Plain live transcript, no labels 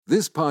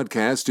This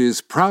podcast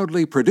is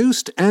proudly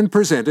produced and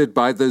presented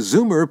by the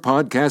Zoomer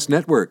Podcast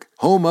Network,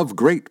 home of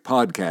great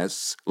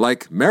podcasts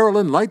like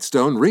Marilyn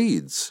Lightstone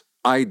Reads,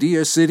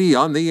 Idea City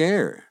on the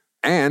Air,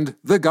 and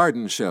The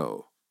Garden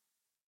Show.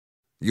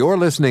 You're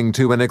listening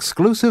to an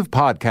exclusive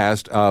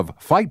podcast of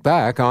Fight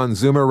Back on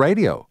Zoomer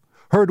Radio.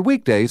 Heard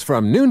weekdays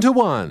from noon to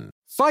 1.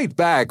 Fight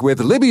Back with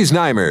Libby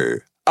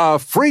Znaimer. A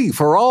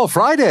free-for-all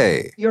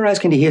Friday. You're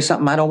asking to hear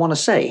something I don't want to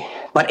say.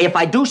 But if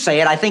I do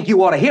say it, I think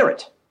you ought to hear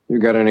it. You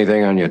got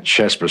anything on your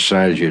chest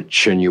besides your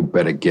chin, you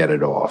better get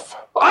it off.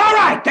 All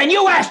right, then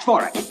you asked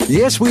for it.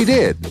 Yes, we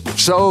did.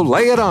 So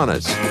lay it on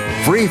us.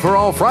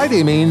 Free-for-all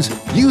Friday means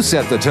you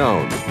set the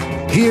tone.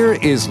 Here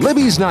is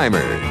Libby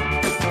Znaimer.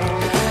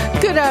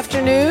 Good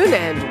afternoon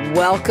and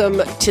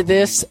welcome to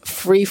this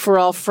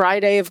Free-for-all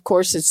Friday. Of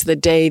course, it's the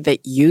day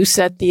that you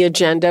set the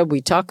agenda.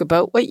 We talk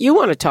about what you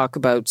want to talk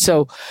about.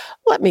 So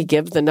let me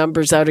give the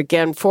numbers out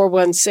again.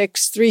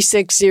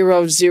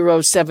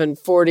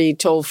 416-360-0740,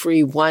 toll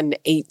free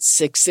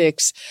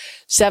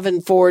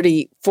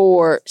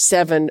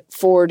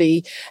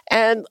 1-866-740-4740.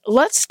 And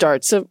let's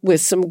start with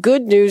some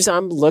good news.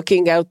 I'm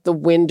looking out the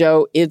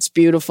window. It's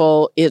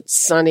beautiful. It's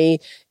sunny.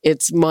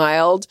 It's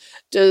mild.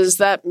 Does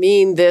that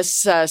mean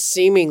this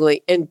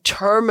seemingly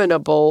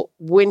interminable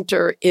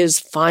winter is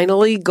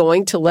finally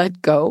going to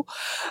let go?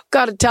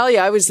 Got to tell you,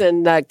 I was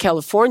in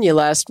California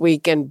last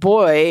week, and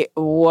boy,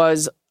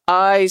 was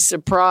I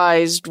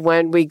surprised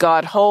when we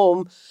got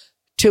home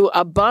to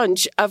a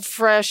bunch of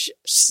fresh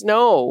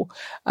snow.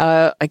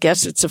 I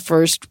guess it's a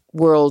first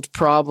world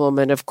problem.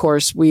 And of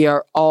course, we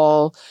are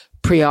all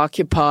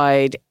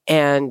preoccupied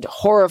and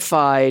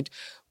horrified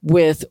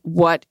with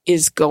what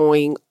is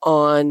going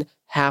on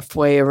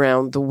halfway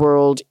around the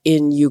world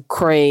in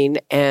Ukraine.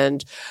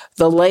 And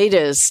the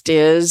latest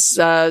is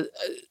the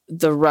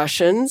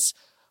Russians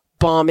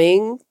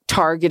bombing,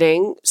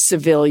 targeting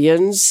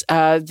civilians.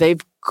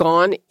 They've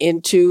gone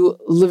into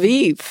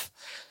Lviv.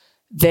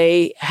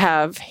 They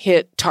have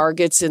hit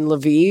targets in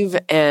Lviv,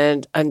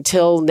 and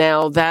until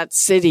now, that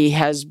city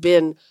has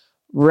been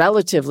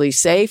relatively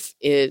safe.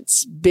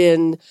 It's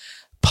been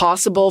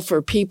possible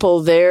for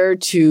people there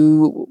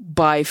to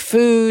buy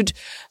food,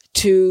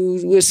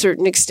 to a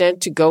certain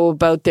extent to go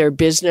about their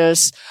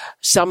business.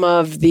 Some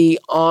of the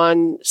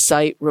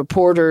on-site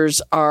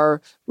reporters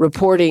are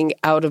reporting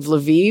out of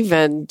Lviv,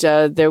 and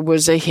there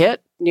was a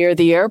hit near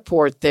the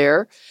airport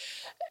there.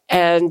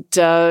 And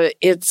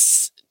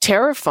it's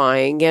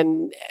terrifying.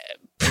 And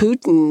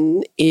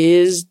Putin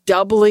is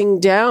doubling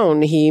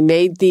down. He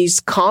made these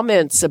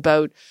comments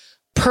about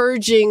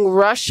purging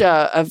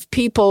Russia of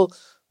people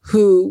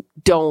who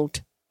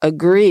don't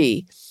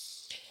agree.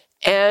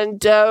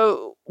 And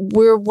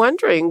we're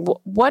wondering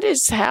what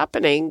is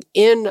happening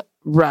in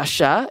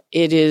Russia.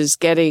 It is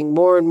getting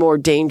more and more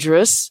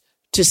dangerous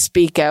to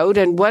speak out.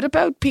 And what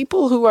about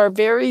people who are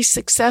very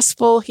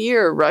successful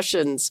here,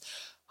 Russians,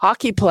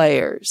 hockey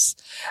players?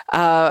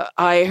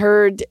 I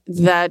heard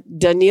that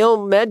Daniil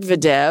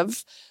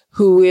Medvedev,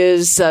 who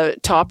is a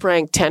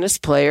top-ranked tennis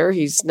player,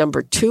 he's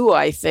number 2,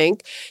 I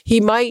think, he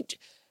might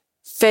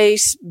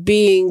face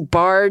being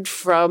barred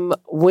from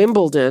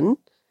Wimbledon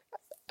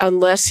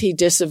unless he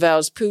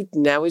disavows Putin.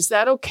 Now, is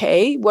that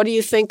okay? What do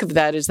you think of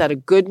that? Is that a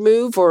good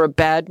move or a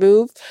bad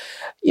move?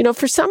 You know,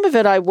 for some of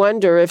it, I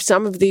wonder if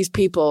some of these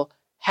people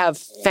have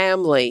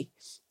family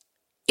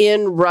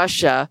in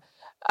Russia.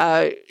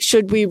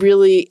 Should we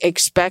really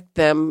expect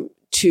them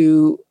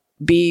to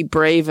be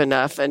brave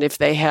enough, and if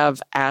they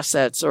have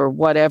assets or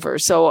whatever?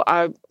 So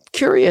I'm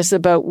curious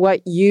about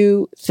what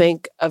you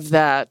think of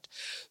that.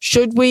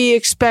 Should we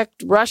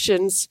expect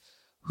Russians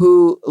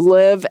who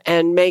live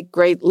and make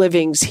great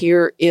livings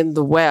here in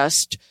the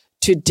West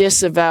to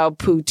disavow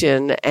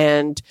Putin?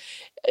 And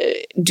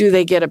do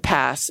they get a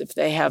pass if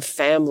they have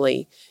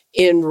family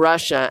in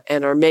Russia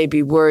and are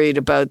maybe worried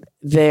about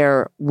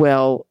their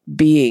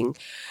well-being?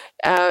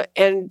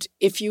 And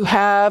if you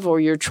have, or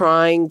you're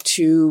trying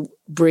to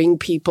bring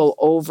people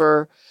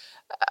over,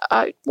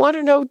 I want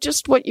to know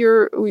just what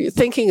you're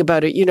thinking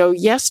about it. You know,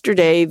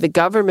 yesterday the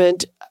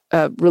government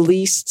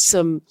released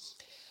some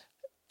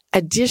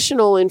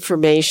additional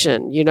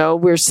information. You know,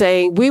 we're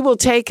saying we will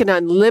take an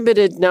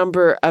unlimited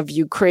number of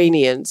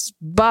Ukrainians,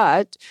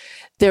 but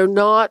they're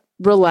not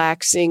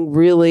relaxing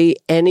really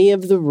any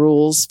of the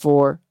rules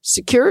for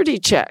security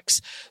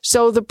checks.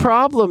 So the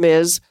problem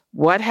is,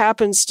 what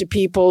happens to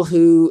people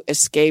who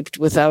escaped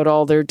without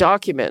all their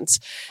documents?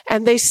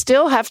 And they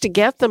still have to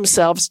get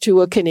themselves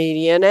to a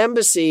Canadian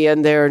embassy,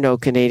 and there are no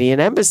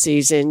Canadian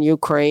embassies in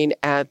Ukraine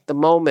at the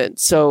moment.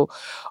 So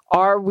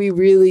are we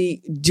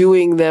really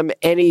doing them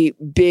any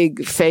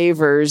big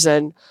favors?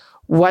 And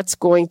what's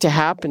going to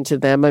happen to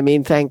them? I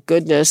mean, thank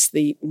goodness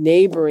the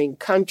neighboring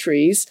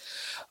countries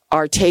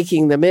are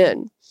taking them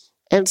in.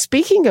 And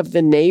speaking of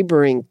the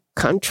neighboring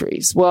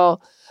countries,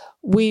 well,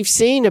 we've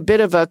seen a bit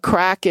of a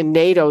crack in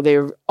NATO.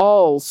 They're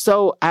all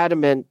so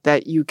adamant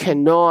that you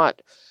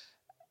cannot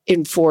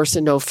enforce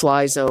a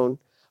no-fly zone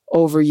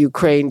over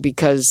Ukraine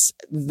because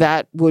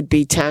that would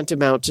be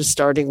tantamount to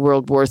starting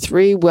World War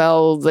III.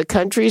 Well, the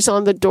countries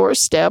on the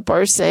doorstep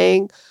are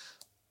saying,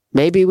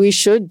 Maybe we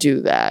should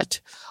do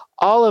that.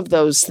 All of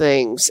those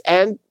things.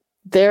 And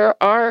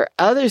there are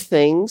other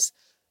things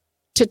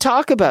to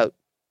talk about.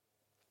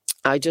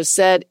 I just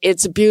said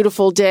it's a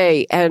beautiful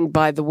day. And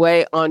by the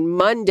way, on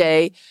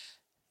Monday,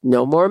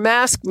 no more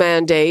mask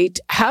mandate.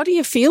 How do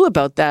you feel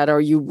about that?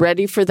 Are you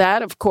ready for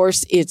that? Of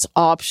course, it's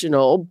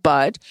optional,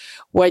 but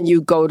when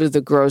you go to the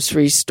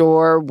grocery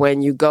store,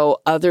 when you go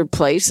other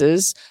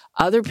places,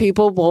 other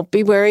people won't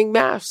be wearing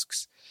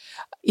masks.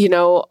 You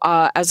know,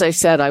 as I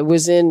said, I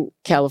was in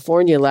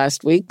California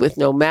last week with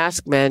no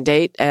mask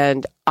mandate,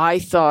 and I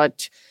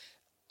thought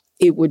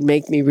it would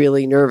make me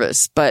really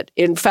nervous. But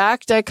in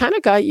fact, I kind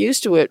of got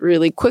used to it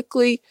really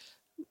quickly.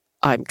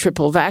 I'm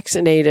triple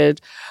vaccinated.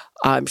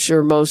 I'm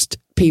sure most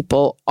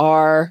people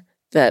are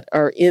that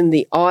are in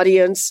the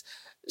audience.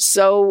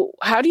 So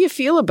how do you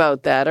feel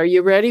about that? Are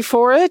you ready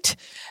for it?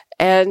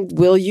 And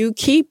will you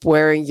keep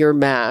wearing your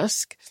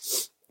mask?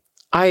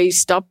 I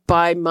stopped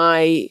by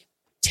my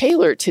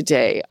tailor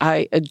today.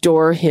 I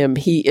adore him.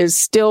 He is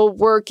still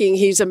working.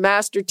 He's a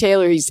master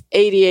tailor. He's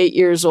 88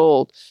 years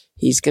old.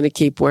 He's going to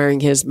keep wearing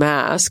his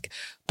mask.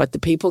 But the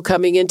people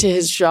coming into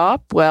his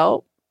shop,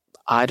 well,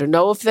 I don't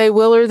know if they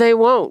will or they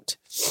won't.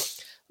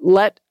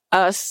 Let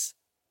us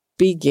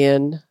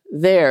begin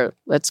there.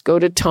 Let's go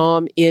to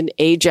Tom in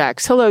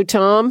Ajax. Hello,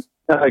 Tom.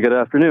 Hi, good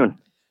afternoon.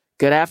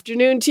 Good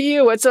afternoon to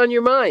you. What's on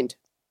your mind?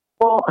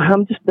 Well,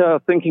 I'm just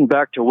thinking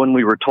back to when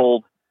we were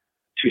told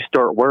to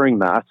start wearing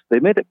masks. They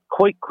made it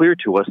quite clear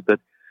to us that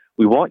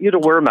we want you to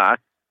wear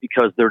masks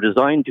because they're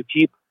designed to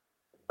keep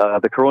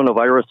the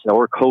coronavirus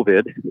or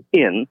COVID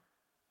in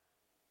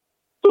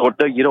so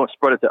that you don't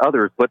spread it to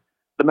others. But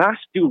the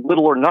masks do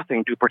little or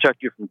nothing to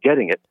protect you from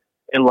getting it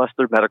unless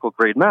they're medical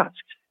grade masks.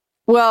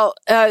 Well,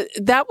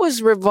 that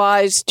was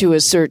revised to a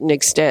certain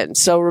extent.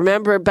 So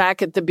remember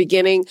back at the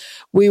beginning,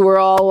 we were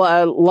all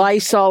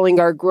Lysoling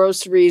our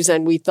groceries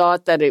and we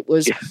thought that it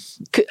was,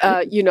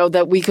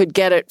 that we could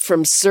get it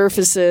from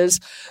surfaces.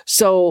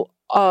 So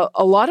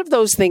a lot of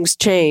those things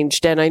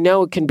changed. And I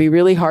know it can be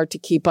really hard to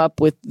keep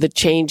up with the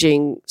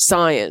changing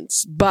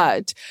science.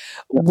 But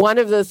one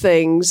of the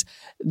things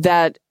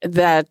that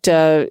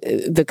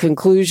the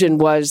conclusion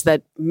was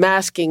that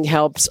masking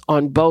helps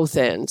on both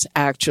ends,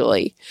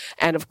 actually.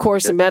 And of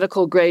course, a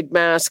medical grade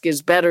mask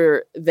is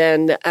better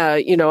than,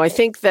 I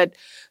think that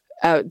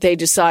they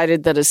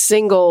decided that a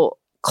single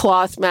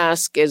cloth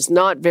mask is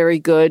not very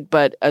good,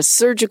 but a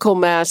surgical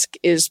mask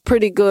is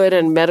pretty good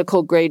and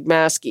medical grade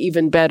mask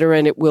even better,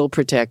 and it will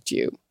protect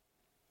you.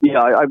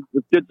 Yeah, I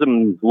did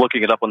some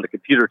looking it up on the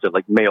computer to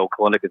like Mayo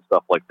Clinic and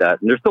stuff like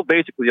that. And they're still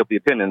basically of the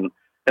opinion,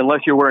 unless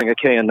you're wearing a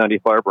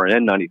KN95 or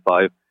an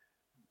N95,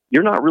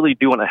 you're not really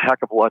doing a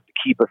heck of a lot to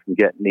keep it from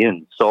getting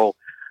in. So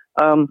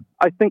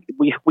I think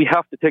we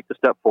have to take the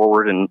step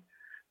forward and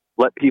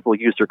let people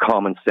use their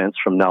common sense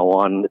from now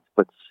on. It's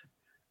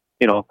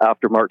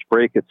after March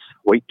break, it's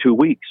wait 2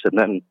 weeks, and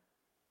then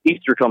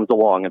Easter comes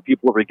along, and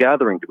people are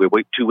regathering. Do we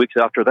wait 2 weeks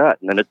after that?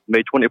 And then it's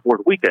May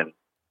 24th weekend,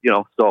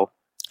 so.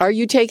 Are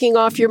you taking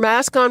off your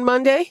mask on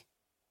Monday?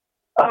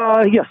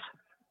 Yes.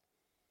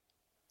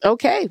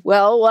 Okay.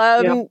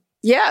 Well,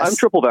 yes. I'm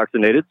triple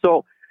vaccinated,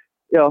 so,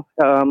 I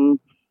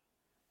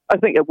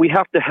think we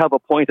have to have a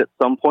point at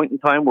some point in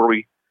time where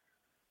we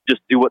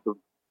just do what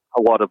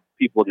a lot of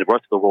people in the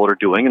rest of the world are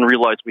doing and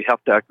realize we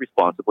have to act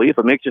responsibly. If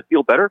it makes you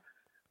feel better,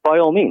 by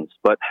all means.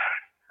 But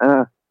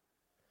I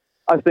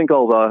think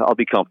I'll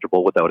be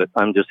comfortable without it.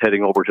 I'm just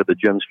heading over to the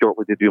gym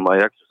shortly to do my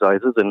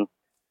exercises, and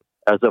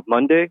as of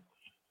Monday,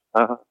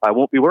 I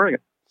won't be wearing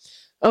it.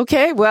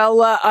 Okay,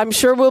 well, I'm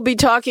sure we'll be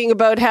talking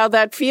about how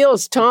that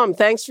feels. Tom,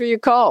 thanks for your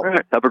call. All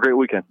right, have a great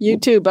weekend. You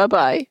too.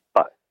 Bye-bye.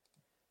 Bye.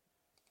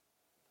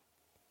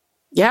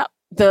 Yeah,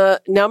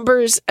 the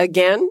numbers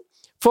again,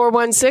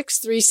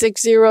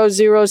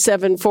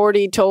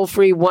 416-360-0740, toll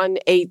free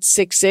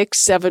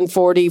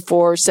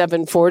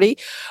 1-866-740-4740.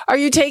 Are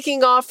you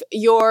taking off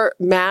your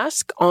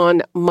mask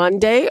on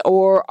Monday,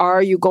 or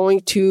are you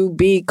going to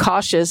be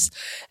cautious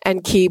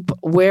and keep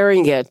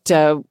wearing it?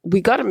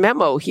 We got a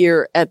memo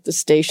here at the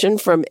station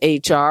from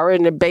HR,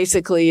 and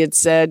basically it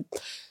said,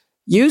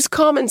 use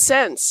common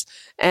sense.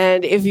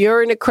 And if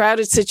you're in a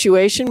crowded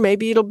situation,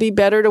 maybe it'll be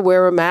better to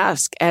wear a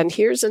mask. And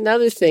here's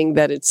another thing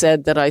that it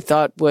said that I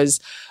thought was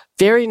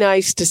very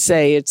nice to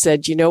say. It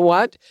said, you know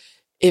what?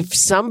 If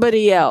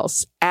somebody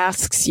else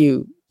asks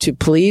you to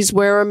please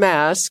wear a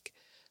mask,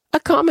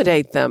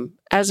 accommodate them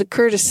as a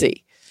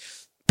courtesy.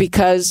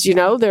 Because,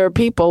 there are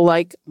people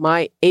like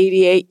my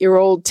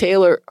 88-year-old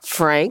tailor,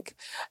 Frank,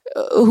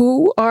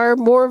 who are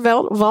more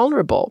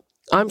vulnerable.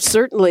 I'm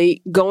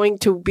certainly going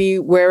to be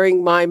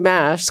wearing my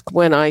mask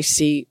when I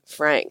see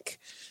Frank.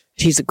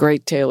 He's a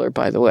great tailor,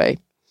 by the way.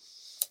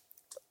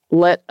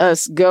 Let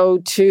us go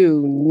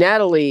to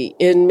Natalie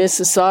in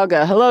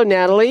Mississauga. Hello,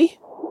 Natalie.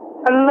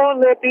 Hello,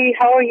 Libby.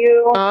 How are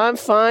you? I'm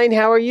fine.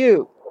 How are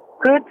you?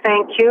 Good,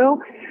 thank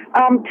you.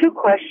 2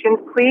 questions,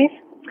 please.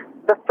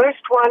 The first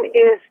one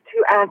is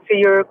to answer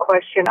your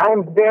question.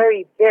 I'm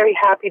very, very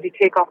happy to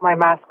take off my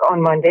mask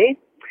on Monday.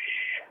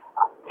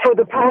 For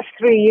the past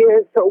 3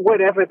 years, or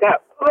whatever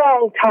that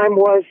long time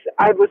was,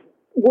 I was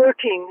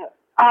working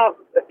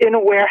in a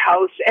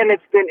warehouse, and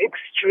it's been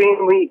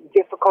extremely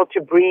difficult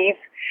to breathe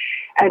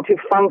and to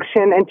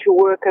function and to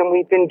work, and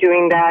we've been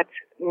doing that,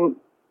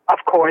 of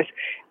course.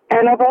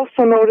 And I've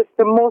also noticed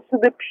that most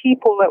of the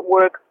people at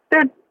work,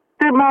 their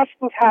mask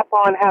was half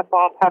on, half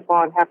off, half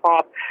on, half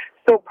off.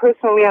 So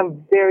personally,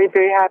 I'm very,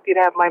 very happy to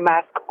have my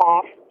mask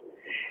off.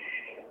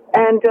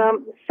 And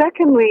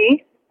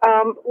secondly,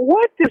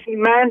 what does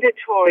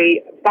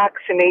mandatory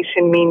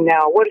vaccination mean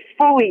now? What does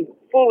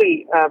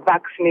fully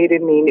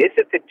vaccinated mean? Is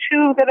it the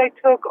 2 that I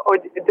took, or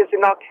does it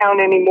not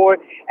count anymore,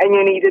 and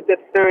you needed the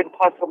 3rd,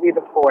 possibly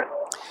the 4th?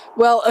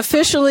 Well,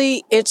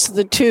 officially, it's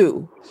the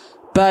 2.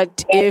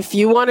 But if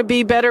you want to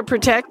be better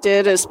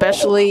protected,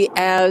 especially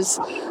as,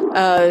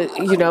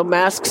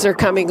 masks are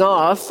coming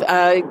off,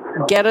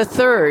 get a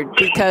 3rd,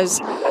 because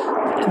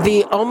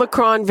the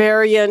Omicron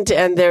variant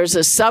and there's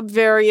a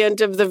subvariant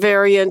of the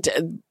variant,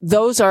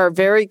 those are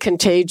very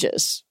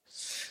contagious.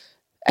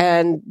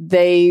 And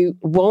they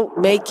won't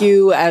make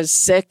you as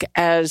sick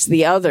as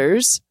the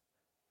others,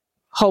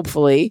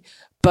 hopefully.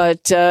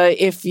 But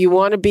if you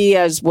want to be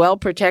as well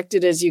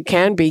protected as you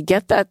can be,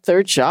 get that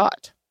 3rd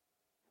shot.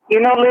 You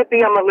know,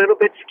 Libby, I'm a little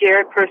bit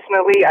scared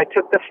personally. I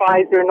took the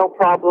Pfizer, no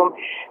problem.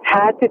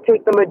 Had to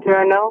take the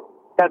Moderna.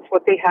 That's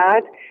what they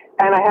had.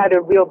 And I had a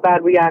real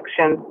bad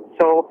reaction.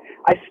 So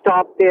I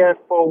stopped there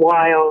for a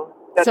while.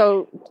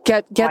 So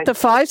get the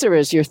Pfizer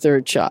as your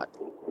 3rd shot.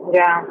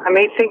 Yeah, I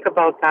may think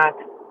about that.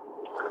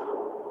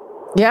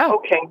 Yeah.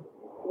 Okay.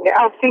 Yeah,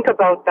 I'll think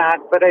about that.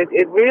 But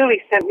it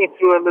really sent me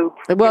through a loop.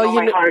 Well,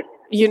 my heart.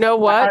 You know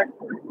what?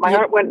 My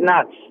heart went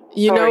nuts.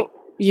 You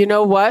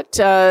know what?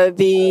 Getting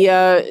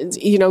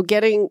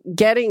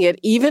it,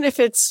 even if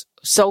it's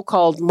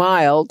so-called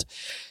mild,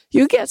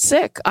 you get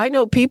sick. I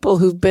know people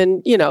who've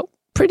been,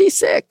 pretty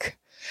sick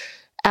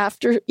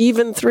after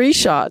even 3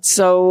 shots.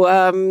 So,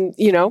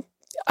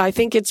 I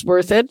think it's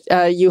worth it.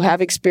 You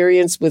have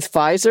experience with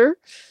Pfizer.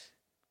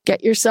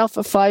 Get yourself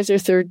a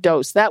Pfizer 3rd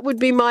dose. That would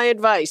be my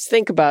advice.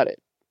 Think about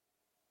it.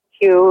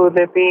 Thank you,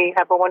 Libby.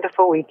 Have a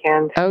wonderful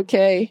weekend.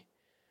 Okay.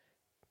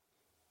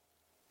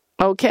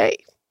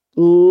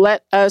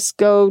 Let us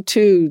go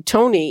to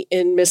Tony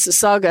in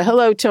Mississauga.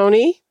 Hello,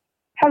 Tony.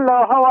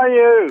 Hello, how are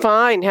you?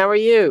 Fine. How are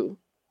you?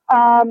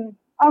 I'm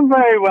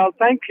very well,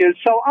 thank you.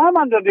 So I'm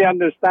under the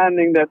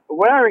understanding that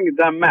wearing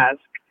the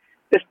mask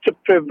is to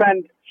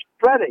prevent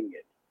spreading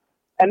it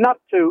and not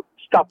to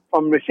stop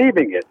from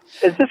receiving it.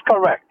 Is this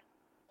correct?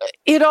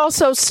 It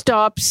also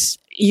stops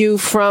you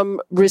from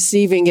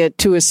receiving it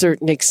to a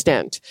certain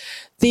extent.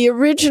 The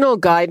original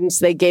guidance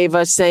they gave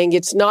us saying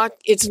it's not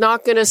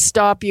going to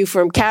stop you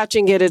from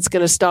catching it, it's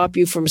going to stop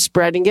you from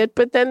spreading it.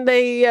 But then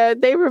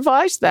they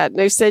revised that and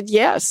they said,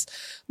 yes,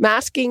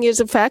 masking is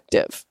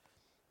effective.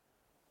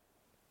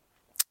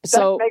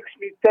 That makes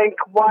me think,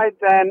 why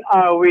then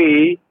are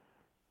we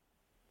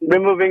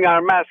removing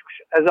our masks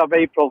as of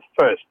April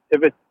 1st,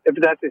 if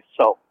that is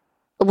so?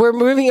 We're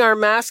moving our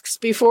masks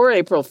before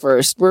April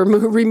 1st. We're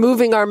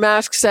removing our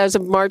masks as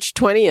of March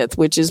 20th,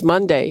 which is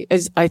Monday.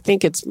 I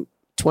think it's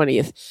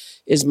 20th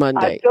is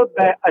Monday.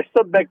 I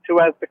still beg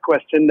to ask the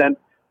question then,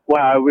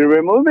 why are we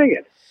removing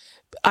it?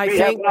 We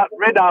have not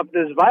rid of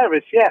this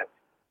virus yet.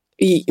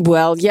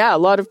 Well, yeah, a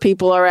lot of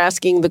people are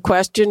asking the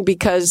question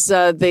because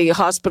the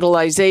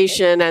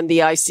hospitalization and the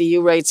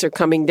ICU rates are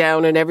coming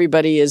down and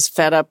everybody is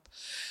fed up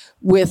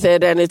with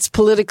it, and it's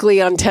politically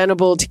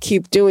untenable to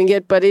keep doing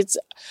it. But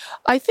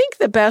I think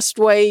the best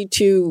way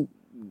to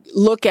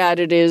look at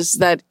it is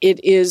that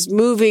it is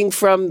moving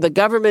from the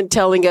government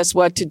telling us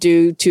what to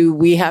do to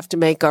we have to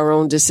make our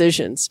own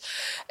decisions.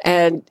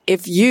 And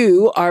if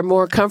you are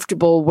more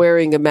comfortable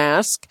wearing a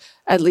mask,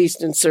 at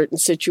least in certain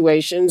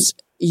situations,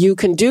 you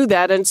can do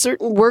that. And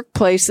certain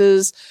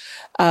workplaces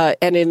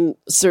and in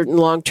certain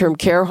long-term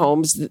care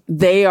homes,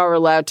 they are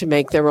allowed to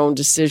make their own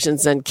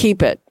decisions and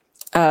keep it.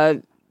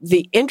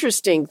 The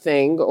interesting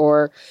thing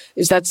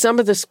is that some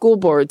of the school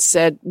boards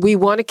said, we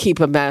want to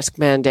keep a mask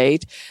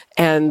mandate,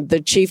 and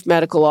the chief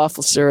medical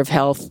officer of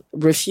health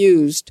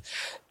refused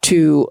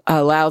to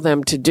allow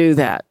them to do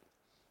that.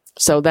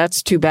 So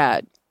that's too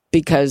bad,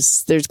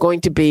 because there is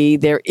going to be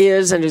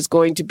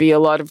a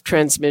lot of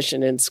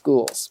transmission in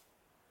schools.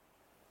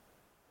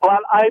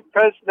 Well, I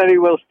personally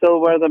will still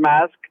wear the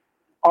mask,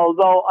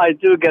 although I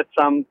do get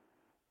some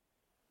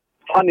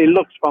funny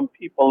looks from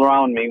people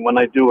around me when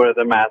I do wear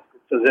the mask.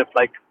 As if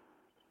like,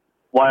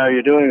 why are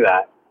you doing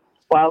that?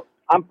 Well,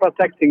 I'm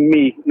protecting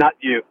me, not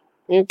you.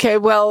 Okay,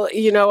 well,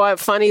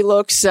 funny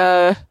looks,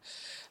 that's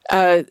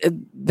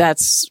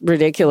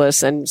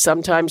ridiculous. And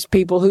sometimes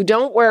people who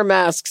don't wear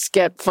masks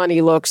get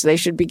funny looks. They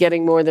should be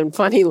getting more than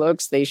funny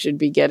looks. They should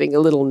be getting a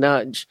little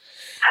nudge.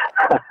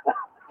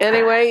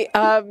 Anyway,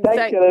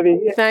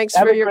 thanks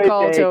for your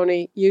call,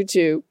 Tony. You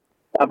too.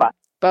 Bye-bye.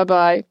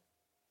 Bye-bye.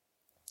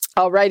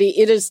 Alrighty,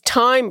 it is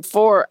time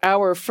for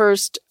our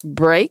first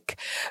break.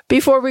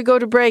 Before we go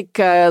to break,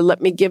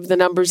 let me give the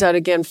numbers out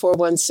again.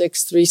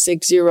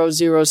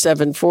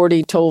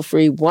 416-360-0740, toll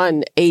free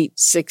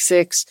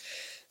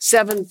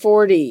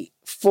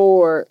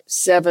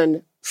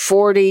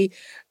 1-866-740-4740.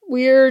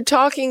 We're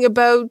talking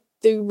about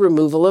the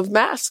removal of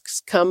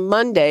masks come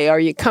Monday. Are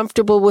you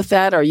comfortable with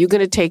that? Are you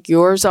going to take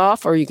yours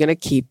off, or are you going to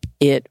keep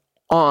it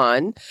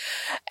on?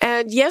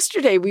 And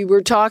yesterday we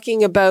were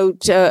talking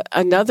about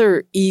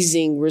another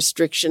easing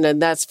restriction,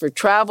 and that's for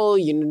travel.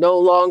 You no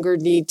longer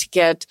need to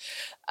get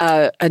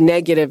a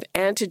negative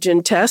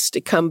antigen test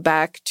to come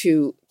back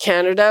to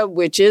Canada,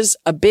 which is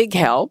a big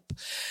help.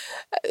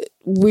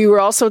 We were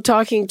also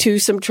talking to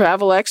some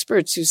travel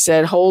experts who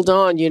said, hold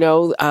on,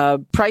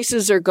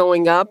 prices are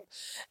going up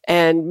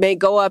and may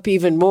go up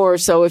even more.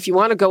 So if you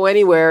want to go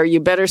anywhere, you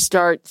better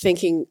start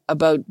thinking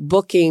about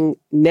booking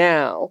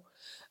now.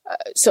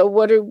 So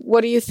what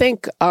do you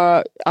think?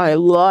 A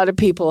lot of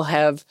people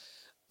have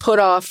put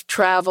off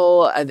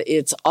travel.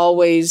 It's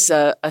always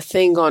a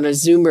thing on a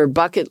Zoomer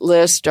bucket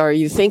list. Are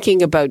you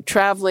thinking about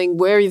traveling?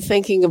 Where are you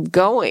thinking of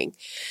going?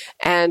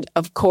 And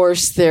of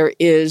course, there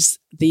is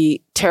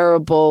the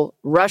terrible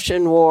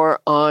Russian war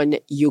on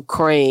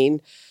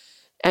Ukraine.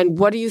 And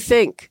what do you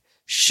think?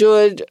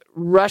 Should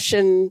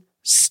Russian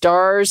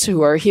stars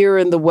who are here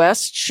in the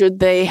West, should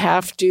they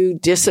have to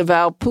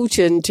disavow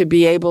Putin to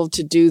be able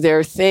to do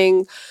their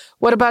thing?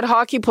 What about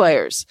hockey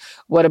players?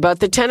 What about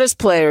the tennis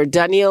player,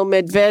 Daniil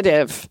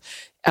Medvedev?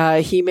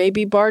 He may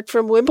be barred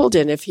from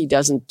Wimbledon if he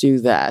doesn't do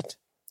that.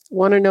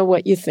 Want to know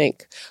what you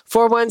think.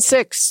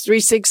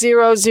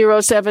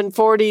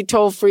 416-360-0740,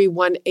 toll free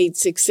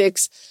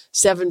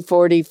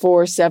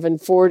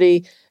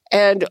 1-866-740-4740.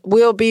 And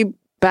we'll be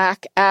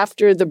back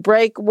after the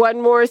break.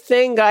 One more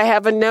thing. I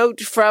have a note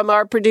from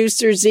our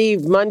producer,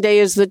 Eve. Monday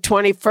is the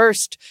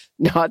 21st,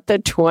 not the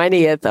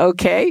 20th.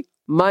 Okay.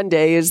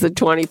 Monday is the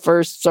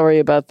 21st. Sorry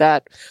about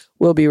that.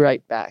 We'll be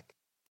right back.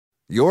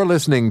 You're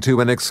listening to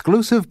an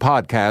exclusive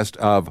podcast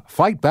of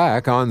Fight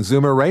Back on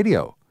Zoomer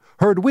Radio.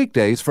 Heard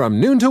weekdays from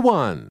noon to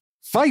 1.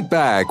 Fight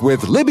Back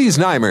with Libby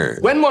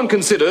Znaimer. When one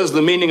considers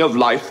the meaning of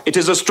life, it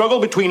is a struggle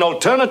between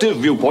alternative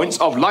viewpoints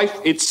of life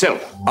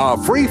itself. A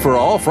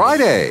free-for-all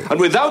Friday. And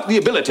without the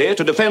ability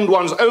to defend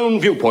one's own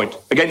viewpoint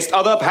against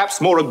other,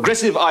 perhaps more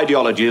aggressive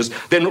ideologies,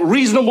 then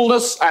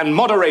reasonableness and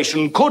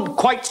moderation could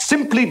quite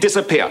simply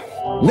disappear.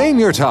 Name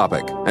your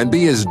topic and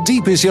be as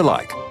deep as you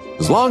like,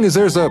 as long as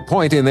there's a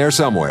point in there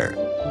somewhere.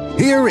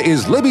 Here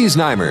is Libby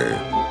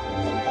Znaimer.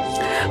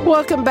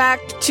 Welcome back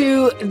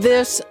to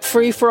this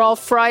Free for All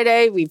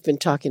Friday. We've been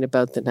talking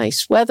about the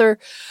nice weather.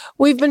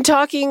 We've been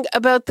talking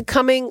about the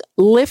coming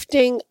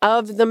lifting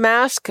of the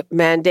mask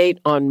mandate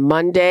on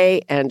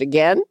Monday. And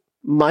again,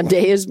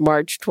 Monday is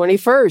March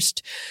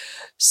 21st.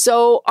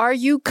 So are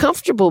you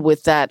comfortable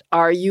with that?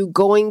 Are you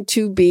going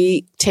to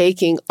be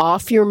taking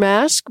off your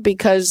mask?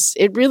 Because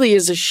it really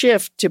is a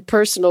shift to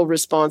personal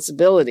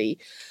responsibility.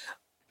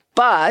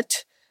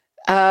 But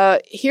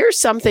here's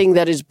something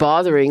that is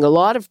bothering a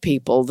lot of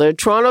people. The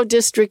Toronto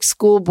District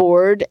School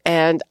Board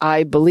and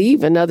I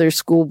believe another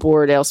school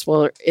board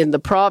elsewhere in the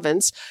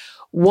province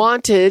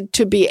wanted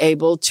to be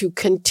able to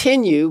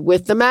continue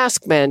with the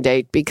mask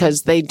mandate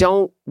because they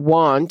don't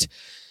want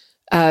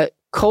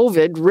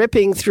COVID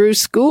ripping through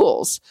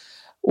schools.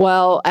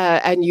 Well,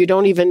 and you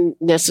don't even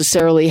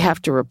necessarily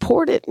have to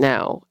report it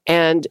now.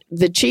 And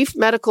the chief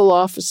medical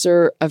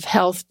officer of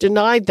health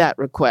denied that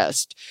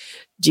request.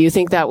 Do you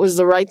think that was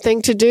the right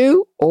thing to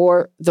do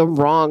or the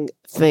wrong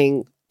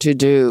thing to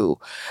do?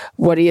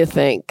 What do you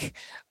think?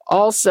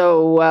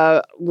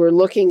 Also, we're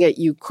looking at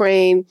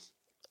Ukraine.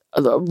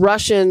 The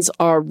Russians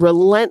are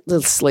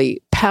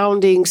relentlessly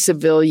pounding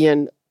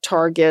civilian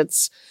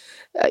targets.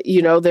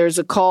 There's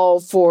a call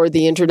for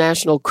the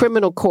International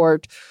Criminal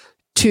Court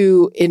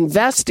to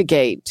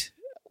investigate.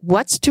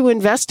 What's to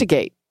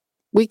investigate?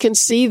 We can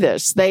see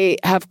this. They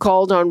have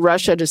called on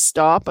Russia to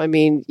stop. I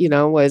mean,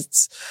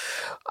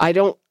 I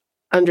don't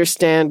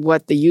understand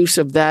what the use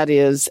of that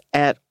is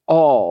at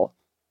all.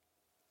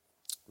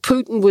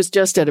 Putin was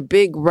just at a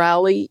big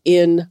rally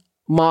in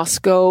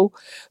Moscow,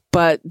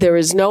 but there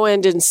is no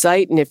end in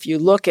sight. And if you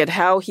look at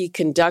how he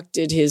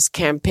conducted his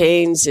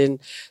campaigns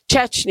in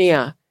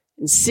Chechnya,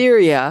 in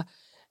Syria,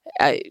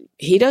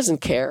 he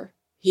doesn't care.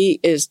 He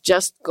is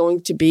just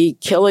going to be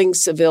killing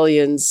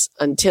civilians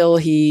until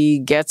he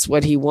gets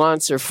what he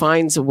wants or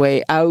finds a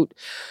way out.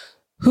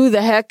 Who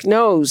the heck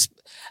knows?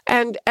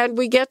 And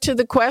we get to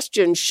the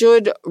question,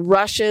 should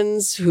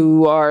Russians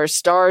who are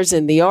stars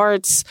in the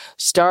arts,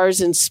 stars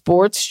in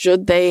sports,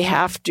 should they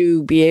have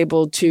to be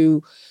able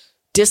to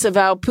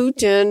disavow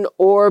Putin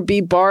or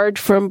be barred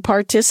from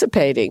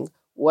participating?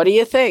 What do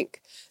you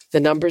think? The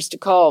numbers to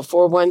call,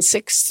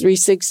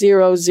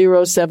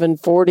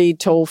 416-360-0740,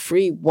 toll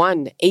free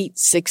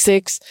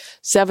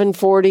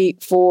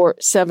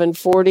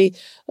 1-866-740-4740.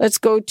 Let's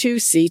go to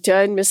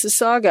Sita in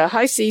Mississauga.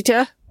 Hi,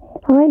 Sita.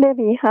 Hi,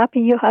 Libby.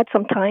 Happy you had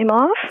some time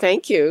off.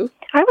 Thank you.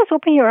 I was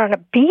hoping you were on a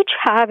beach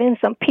having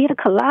some pina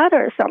colada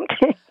or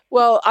something.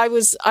 Well, I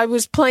was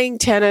playing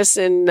tennis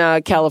in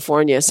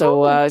California,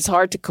 so it's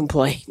hard to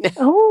complain.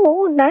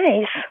 Oh,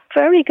 nice.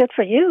 Very good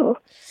for you.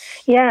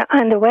 Yeah,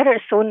 and the weather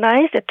is so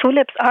nice. The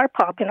tulips are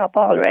popping up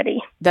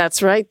already.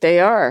 That's right. They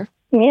are.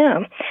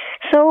 Yeah.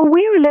 So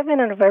we're living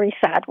in a very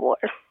sad war.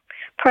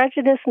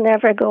 Prejudice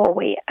never go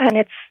away. And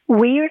it's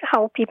weird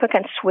how people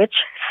can switch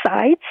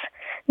sides.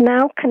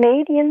 Now,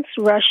 Canadians,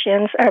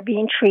 Russians are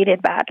being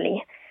treated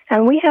badly.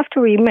 And we have to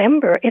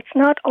remember, it's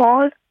not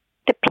all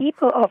the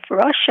people of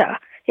Russia.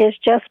 It's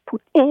just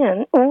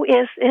Putin who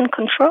is in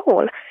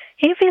control.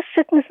 If his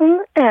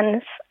citizens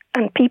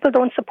and people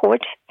don't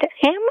support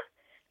him,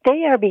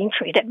 they are being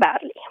treated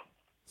badly.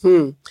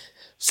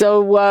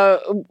 So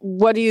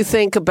what do you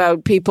think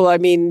about people? I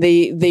mean,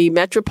 the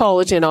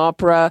Metropolitan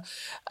Opera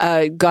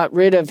got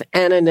rid of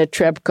Anna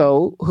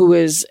Netrebko, who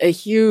is a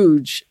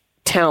huge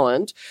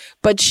talent,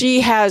 but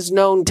she has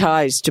known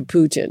ties to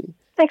Putin.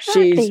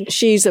 Exactly.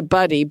 She's a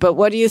buddy. But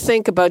what do you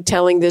think about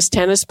telling this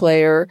tennis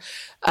player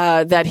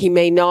that he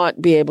may not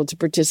be able to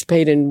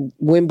participate in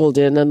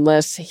Wimbledon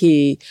unless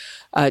he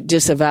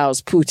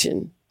disavows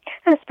Putin?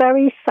 It's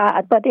very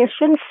sad, but they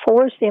shouldn't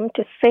force him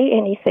to say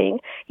anything.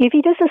 If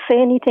he doesn't say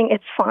anything,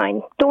 it's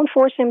fine. Don't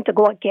force him to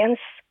go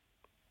against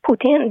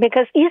Putin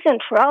because he's in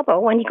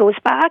trouble. When he goes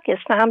back, his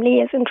family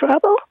is in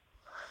trouble.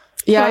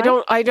 Yeah,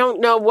 right? I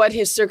don't know what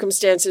his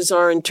circumstances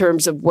are in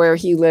terms of where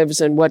he lives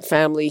and what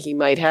family he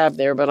might have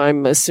there, but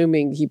I'm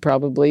assuming he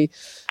probably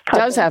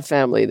does have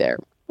family there.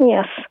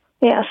 Yes.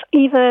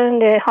 Even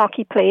the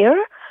hockey player,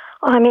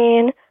 I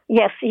mean,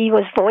 yes, he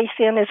was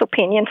voicing his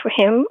opinion for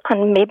him,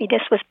 and maybe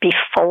this was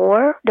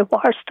before the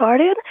war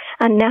started,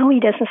 and now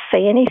he doesn't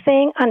say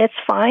anything, and it's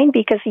fine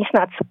because he's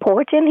not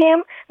supporting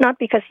him, not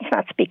because he's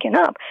not speaking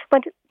up.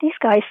 But these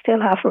guys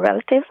still have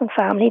relatives and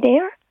family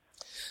there.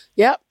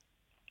 Yep.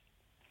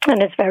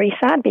 And it's very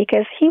sad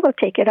because he will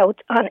take it out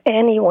on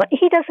anyone.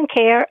 He doesn't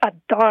care a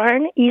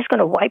darn. He's going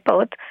to wipe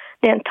out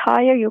the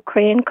entire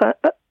Ukraine,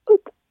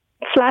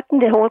 flatten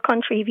the whole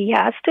country if he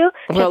has to.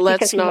 Well,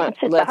 let's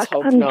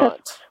hope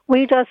not.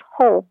 We just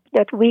hope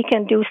that we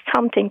can do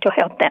something to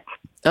help them.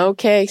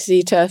 Okay,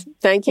 Zita.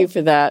 Thank you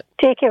for that.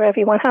 Take care,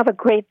 everyone. Have a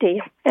great day.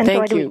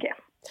 Enjoy the weekend.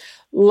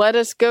 Let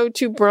us go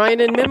to Brian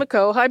in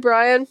Mimico. Hi,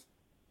 Brian.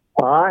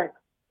 Hi.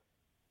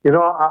 You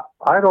know,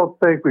 I don't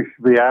think we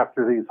should be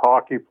after these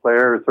hockey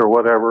players or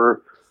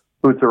whatever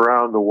who's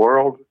around the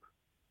world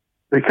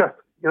because,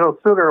 you know,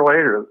 sooner or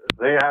later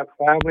they have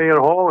family at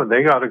home and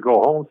they got to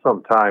go home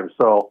sometime.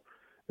 So,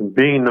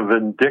 being the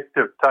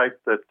vindictive type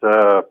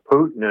that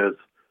Putin is,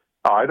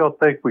 I don't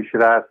think we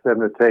should ask them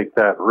to take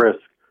that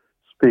risk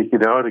speaking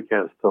out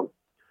against them.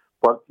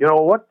 But, you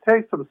know, what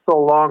takes them so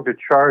long to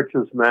charge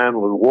this man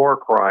with war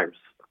crimes?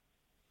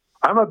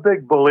 I'm a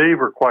big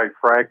believer, quite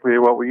frankly,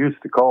 in what we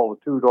used to call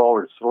the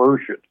 $2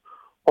 solution.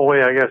 Only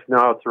I guess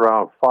now it's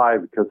around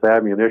 $5 because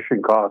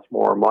ammunition costs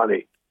more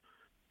money.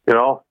 You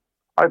know,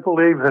 I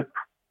believe that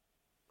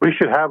we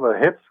should have a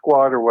hit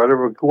squad or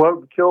whatever, go out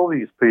and kill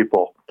these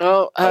people.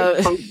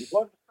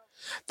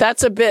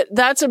 That's a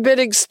bit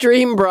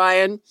extreme,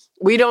 Brian.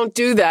 We don't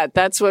do that.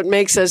 That's what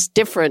makes us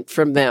different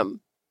from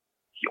them.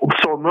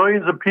 So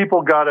millions of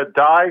people got to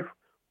die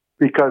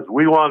because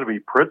we want to be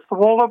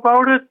principled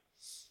about it?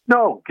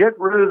 No, get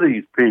rid of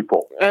these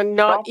people. And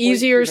not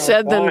easier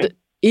said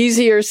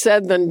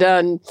than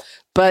done.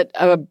 But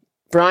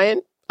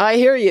Brian, I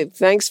hear you.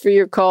 Thanks for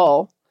your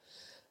call.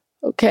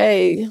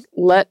 Okay,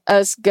 let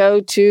us go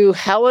to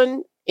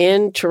Helen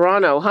in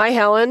Toronto. Hi,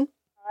 Helen.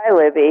 Hi,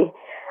 Libby.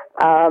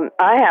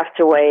 I have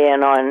to weigh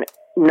in on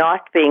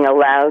not being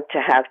allowed to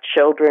have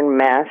children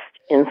masked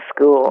in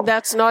school.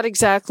 That's not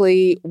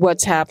exactly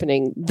what's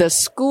happening. The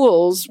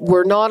schools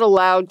were not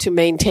allowed to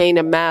maintain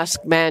a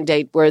mask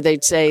mandate where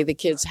they'd say the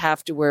kids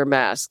have to wear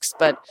masks.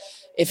 But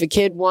if a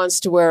kid wants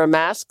to wear a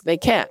mask, they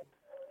can.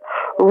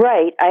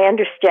 Right, I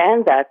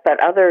understand that,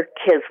 but other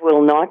kids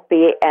will not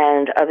be,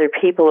 and other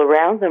people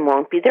around them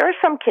won't be. There are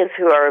some kids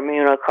who are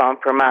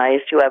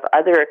immunocompromised, who have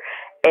other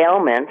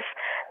ailments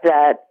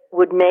that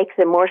would make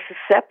them more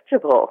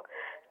susceptible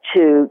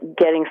to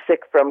getting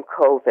sick from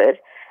COVID.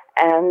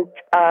 And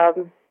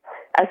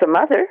as a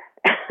mother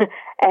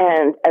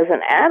and as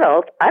an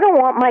adult, I don't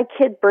want my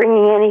kid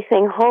bringing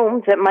anything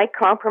home that might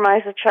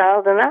compromise a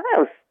child in the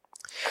house.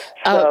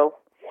 So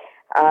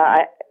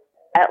I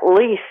at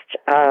least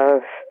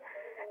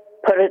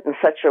put it in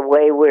such a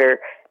way where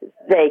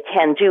they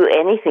can do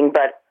anything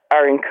but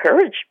are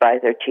encouraged by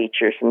their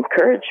teachers,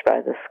 encouraged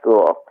by the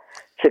school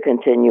to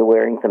continue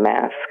wearing the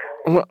mask.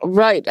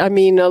 Right. I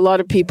mean, a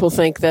lot of people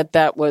think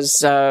that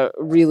was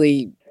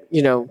really,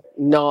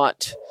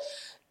 not...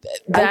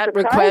 That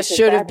request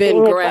should have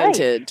been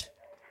granted.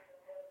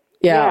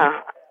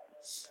 Yeah.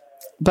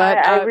 But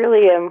I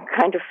really am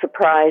kind of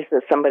surprised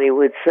that somebody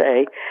would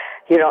say,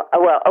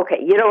 well, okay,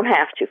 you don't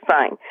have to,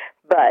 fine.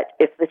 But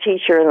if the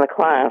teacher in the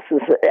class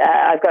is,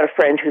 I've got a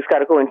friend who's got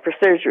to go in for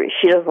surgery.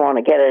 She doesn't want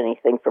to get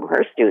anything from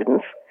her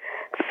students.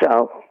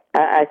 So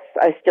I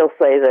still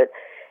say that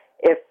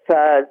if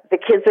the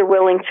kids are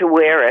willing to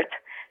wear it,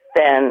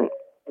 then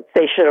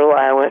they should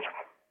allow it.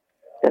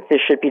 That there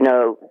should be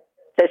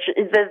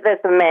that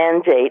the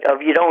mandate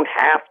of you don't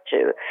have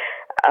to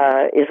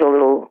is a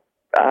little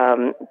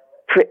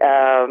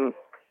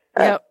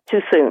too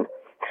soon.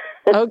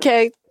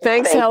 Okay.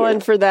 Thanks,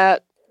 Helen, for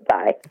that.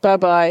 Bye.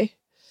 Bye-bye.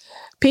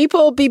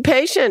 People, be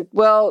patient.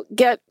 We'll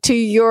get to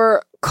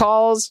your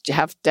calls. You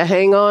have to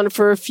hang on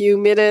for a few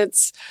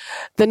minutes.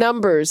 The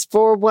numbers,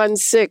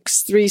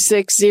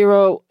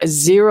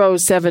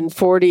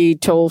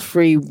 416-360-0740, toll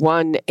free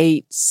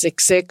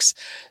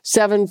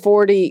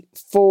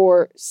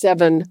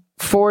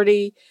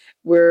 1-866-740-4740.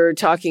 We're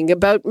talking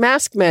about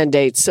mask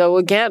mandates. So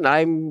again,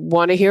 I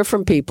want to hear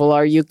from people.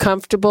 Are you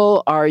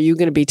comfortable? Are you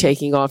going to be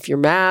taking off your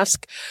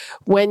mask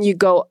when you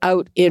go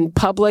out in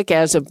public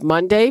as of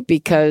Monday?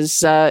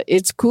 Because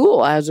it's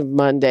cool as of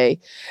Monday.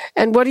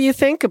 And what do you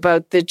think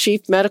about the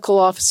Chief Medical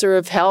Officer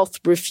of Health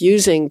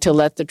refusing to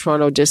let the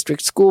Toronto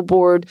District School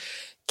Board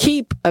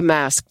keep a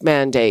mask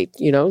mandate?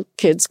 You know,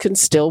 kids can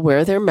still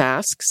wear their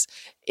masks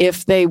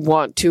if they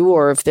want to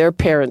or if their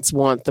parents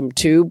want them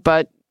to,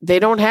 but they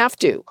don't have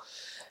to.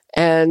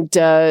 And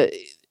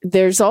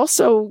there's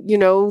also, you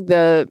know,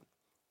 the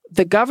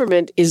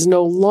government is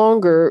no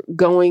longer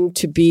going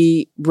to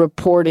be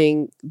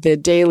reporting the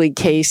daily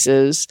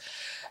cases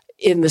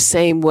in the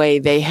same way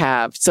they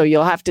have. So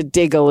you'll have to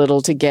dig a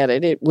little to get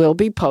it. It will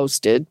be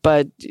posted,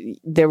 but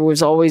there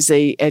was always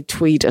a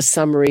tweet, a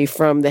summary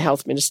from the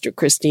Health Minister,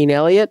 Christine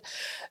Elliott.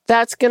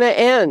 That's going to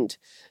end.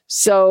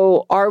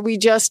 So are we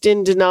just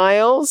in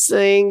denial,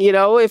 saying, you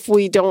know, if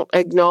we don't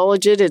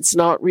acknowledge it, it's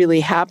not really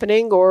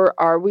happening? Or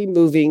are we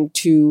moving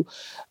to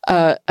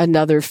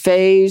another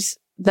phase?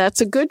 That's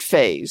a good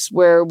phase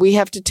where we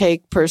have to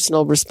take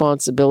personal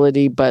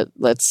responsibility, but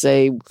let's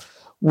say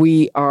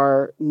we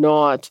are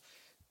not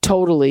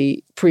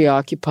totally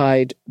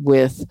preoccupied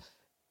with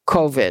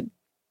COVID.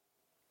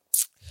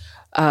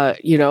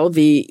 You know,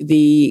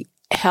 the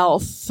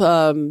health,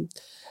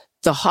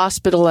 the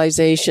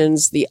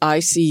hospitalizations, the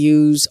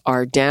ICUs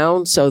are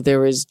down, so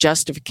there is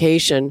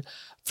justification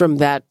from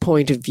that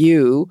point of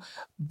view.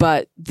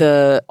 But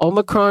the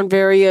Omicron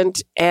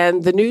variant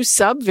and the new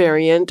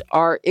subvariant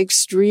are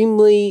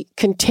extremely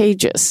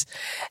contagious.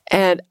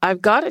 And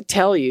I've got to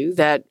tell you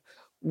that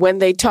when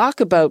they talk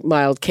about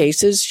mild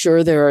cases,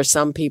 sure, there are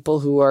some people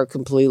who are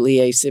completely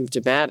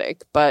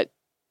asymptomatic, but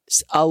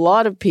a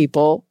lot of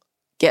people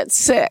get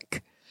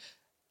sick.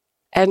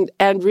 And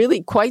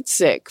really quite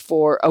sick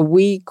for a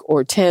week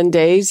or 10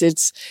 days.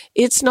 It's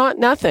not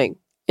nothing.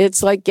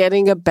 It's like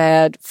getting a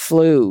bad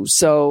flu.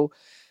 So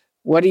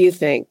what do you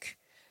think?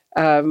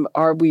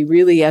 Are we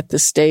really at the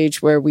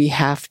stage where we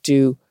have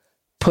to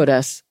put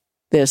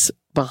this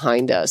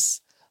behind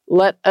us?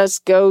 Let us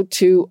go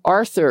to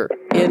Arthur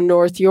in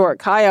North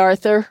York. Hi,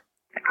 Arthur.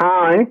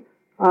 Hi.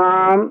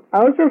 I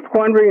was just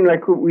wondering,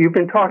 like, you've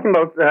been talking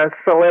about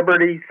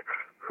celebrities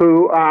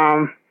who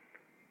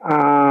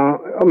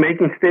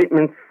making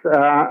statements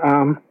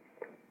about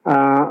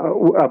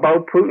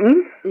Putin.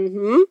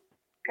 Mm-hmm.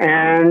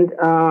 And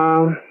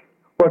well,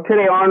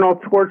 today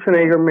Arnold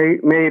Schwarzenegger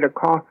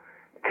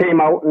came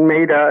out and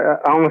made I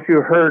don't know if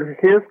you heard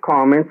his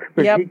comments,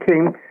 but yep.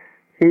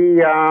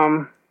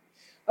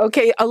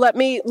 Okay, let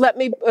me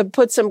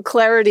put some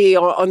clarity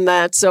on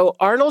that. So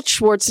Arnold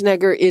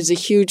Schwarzenegger is a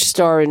huge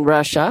star in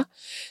Russia,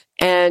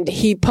 and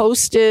he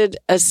posted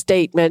a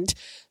statement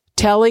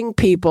telling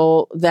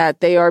people that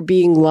they are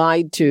being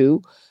lied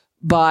to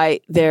by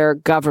their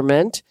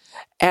government.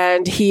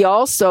 And he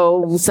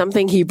also,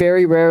 something he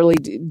very rarely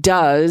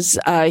does,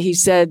 he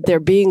said they're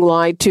being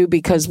lied to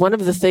because one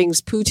of the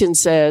things Putin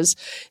says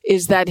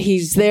is that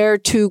he's there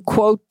to,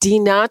 quote,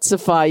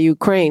 denazify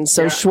Ukraine.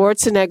 So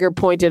Schwarzenegger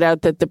pointed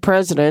out that the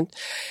president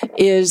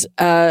is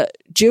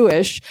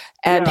Jewish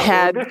and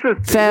had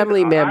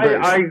family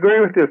members. I agree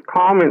with his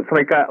comments.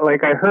 Like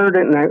I heard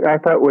it, and I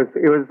thought it was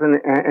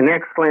an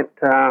excellent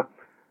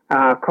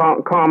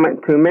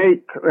comment to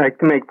make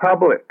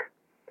public.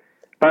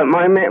 But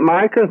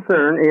my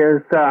concern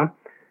is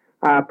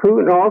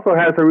Putin also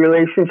has a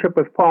relationship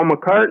with Paul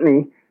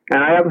McCartney,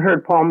 and I haven't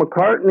heard Paul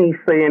McCartney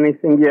say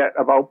anything yet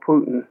about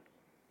Putin.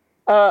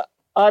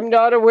 I'm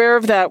not aware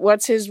of that.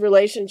 What's his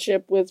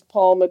relationship with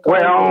Paul McCartney?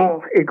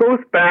 Well, it goes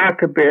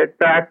back a bit,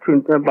 back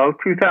to about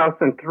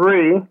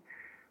 2003,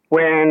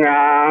 when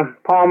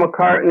Paul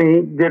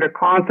McCartney did a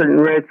concert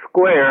in Red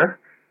Square,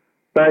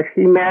 but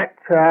he met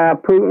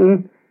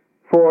Putin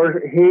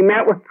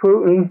with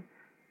Putin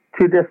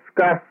to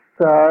discuss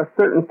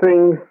certain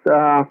things,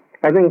 I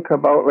think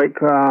about like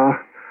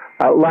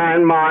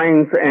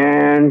landmines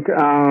and,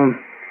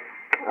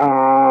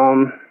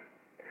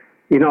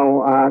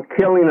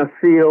 killing of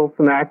seals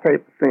and that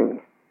type of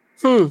thing.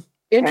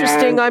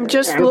 Interesting.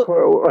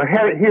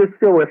 He was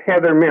still with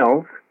Heather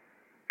Mills,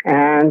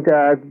 and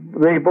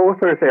they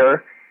both were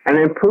there. And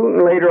then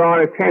Putin later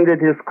on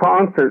attended his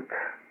concert.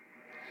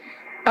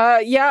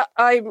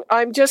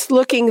 I'm just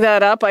looking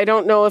that up. I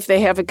don't know if they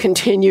have a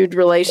continued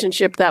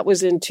relationship. That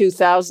was in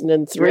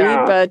 2003,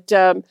 but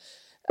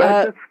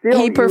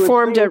he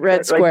performed at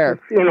Red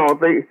Square.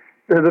 The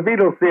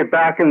Beatles did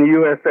back in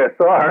the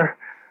USSR,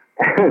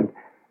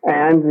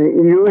 and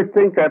you would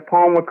think that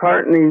Paul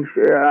McCartney,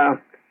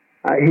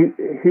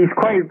 he's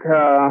quite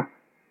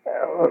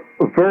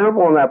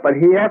verbal in that, but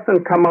he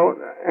hasn't come out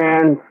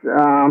and,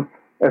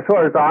 as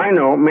far as I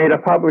know, made a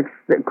public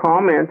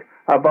comment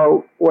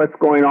about what's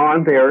going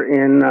on there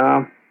in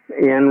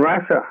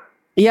Russia.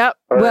 Yeah,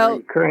 well,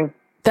 Ukraine.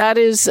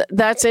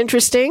 That's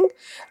interesting.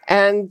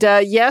 And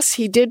yes,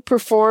 he did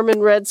perform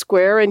in Red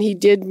Square and he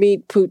did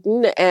meet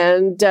Putin.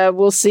 And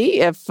we'll see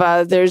if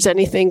there's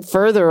anything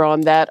further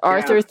on that.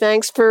 Arthur,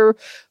 thanks for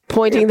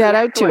pointing that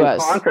out to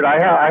us. Concert.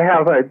 I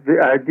have a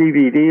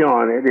DVD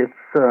on it.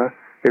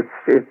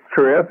 It's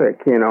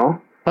terrific, you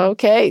know.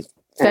 Okay.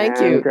 Thank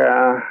you.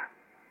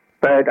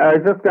 But I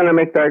was just going to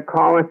make that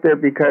comment there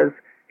because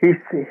he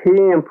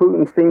and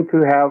Putin seem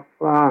to have,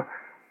 well,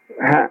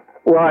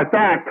 at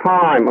that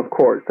time, of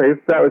course, that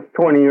was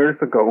 20 years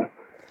ago,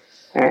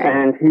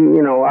 and he,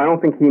 you know, I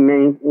don't think he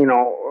may,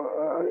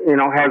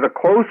 has a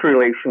close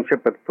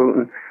relationship with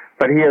Putin,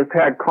 but he has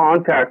had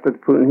contact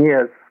with Putin. He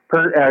has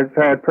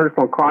had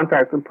personal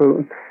contact with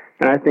Putin,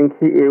 and I think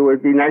it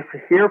would be nice to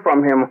hear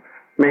from him.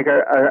 Make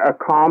a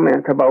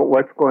comment about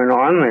what's going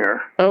on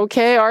there.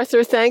 Okay,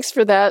 Arthur, thanks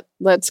for that.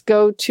 Let's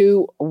go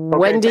to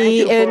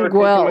Wendy in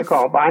Guelph.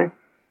 Call. Bye.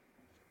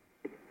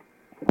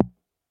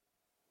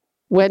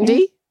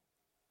 Wendy?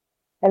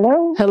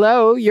 Hello?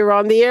 Hello, you're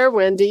on the air,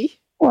 Wendy.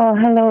 Well,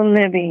 hello,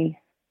 Libby.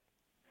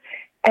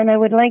 And I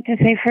would like to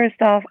say,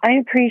 first off, I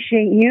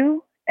appreciate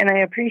you and I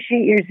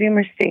appreciate your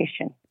Zoomer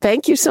station.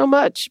 Thank you so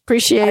much.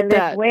 Appreciate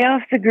that. I live way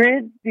off the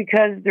grid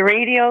because the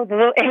radio, the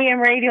little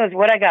AM radio is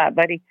what I got,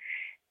 buddy.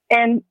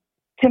 And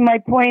to my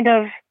point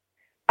of,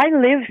 I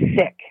live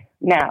sick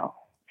now,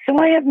 so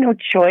I have no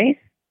choice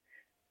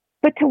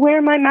but to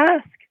wear my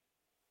mask.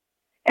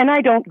 And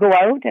I don't go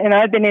out, and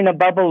I've been in a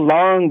bubble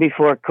long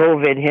before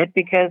COVID hit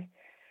because,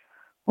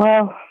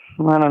 well,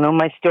 I don't know,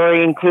 my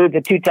story includes a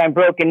 2-time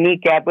broken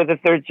kneecap with a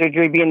 3rd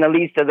surgery being the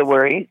least of the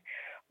worries.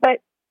 But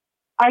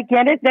I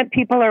get it that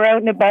people are out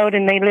and about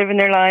and they live in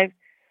their lives.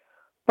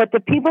 But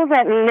the people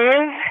that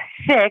live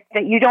sick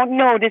that you don't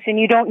notice and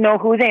you don't know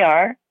who they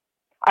are,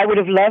 I would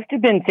have loved to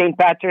have been St.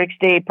 Patrick's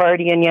Day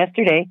partying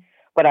yesterday,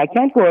 but I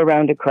can't go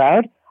around a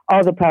crowd.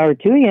 All the power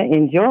to you.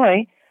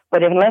 Enjoy.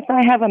 But unless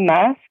I have a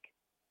mask,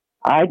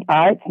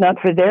 it's not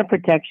for their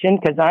protection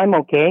because I'm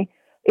okay.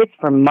 It's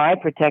for my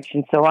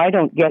protection so I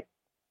don't get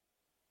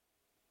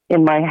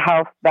in my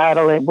health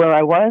battle where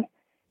I was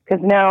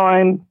because now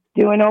I'm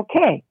doing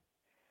okay.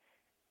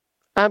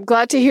 I'm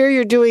glad to hear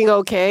you're doing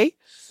okay.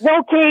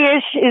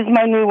 Okay-ish is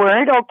my new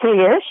word.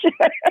 Okay-ish.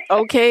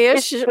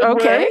 Okay-ish.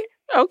 Okay. Word.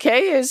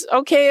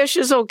 Okay-ish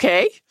is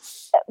okay.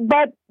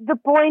 But the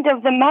point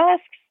of the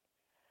masks,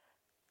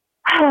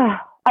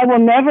 I will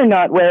never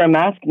not wear a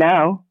mask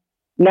now.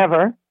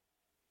 Never.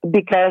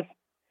 Because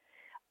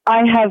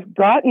I have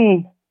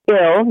gotten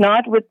ill,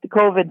 not with the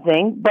COVID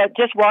thing, but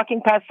just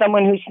walking past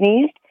someone who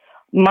sneezed,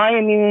 my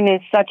immune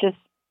is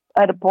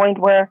at a point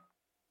where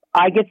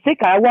I get sick.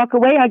 I walk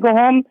away, I go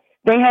home,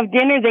 they have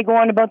dinner, they go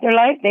on about their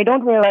life. They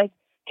don't realize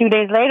 2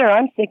 days later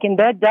I'm sick in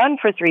bed, done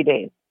for 3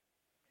 days.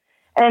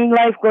 And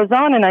life goes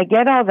on, and I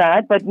get all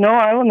that, but no,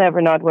 I will never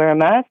not wear a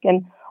mask.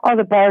 And all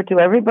the power to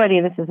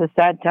everybody. This is a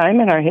sad time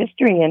in our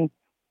history, and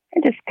I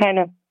just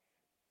I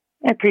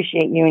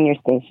appreciate you and your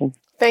station.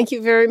 Thank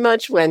you very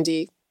much,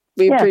 Wendy.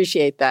 We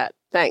appreciate that.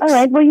 Thanks. All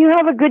right. Well, you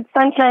have a good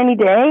sunshiny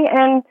day,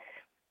 and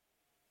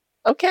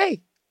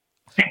okay,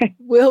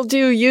 will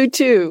do. You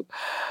too.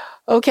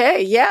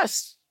 Okay.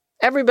 Yes.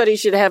 Everybody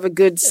should have a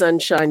good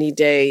sunshiny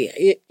day.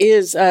 It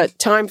is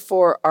time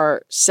for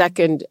our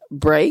second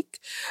break.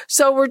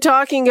 So we're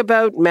talking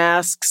about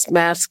masks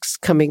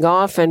coming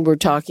off, and we're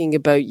talking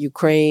about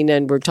Ukraine,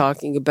 and we're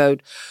talking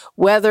about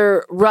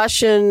whether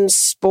Russian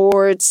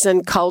sports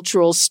and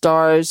cultural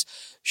stars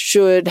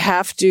should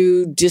have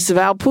to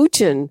disavow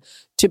Putin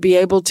to be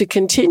able to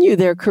continue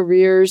their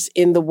careers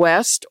in the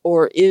West,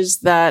 or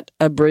is that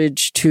a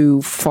bridge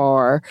too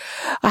far?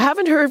 I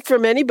haven't heard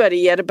from anybody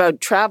yet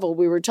about travel.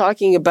 We were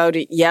talking about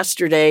it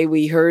yesterday.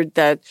 We heard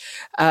that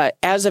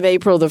as of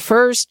April the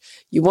 1st,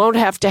 you won't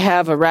have to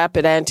have a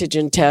rapid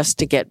antigen test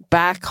to get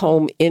back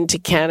home into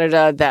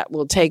Canada. That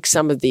will take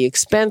some of the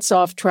expense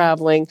off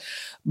traveling.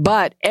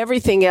 But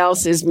everything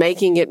else is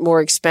making it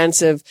more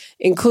expensive,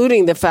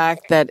 including the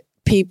fact that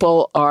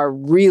people are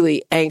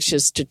really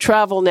anxious to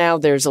travel now.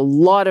 There's a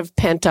lot of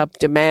pent-up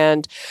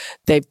demand.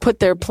 They've put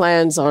their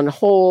plans on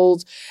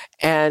hold,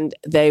 and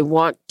they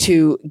want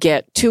to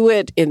get to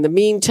it. In the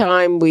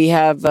meantime, we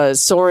have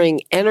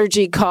soaring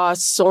energy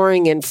costs,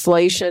 soaring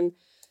inflation.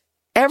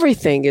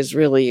 Everything is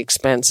really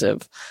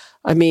expensive.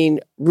 I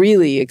mean,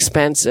 really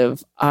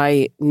expensive,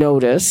 I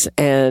notice.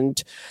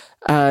 And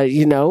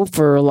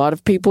for a lot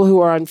of people who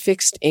are on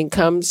fixed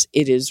incomes,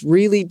 it is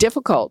really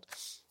difficult.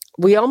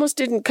 We almost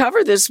didn't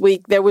cover this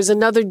week. There was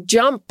another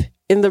jump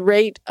in the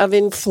rate of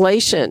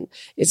inflation.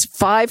 It's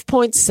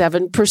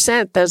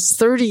 5.7%. That's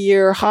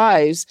 30-year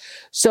highs.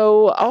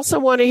 So also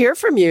want to hear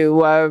from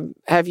you.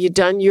 Have you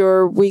done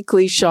your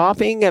weekly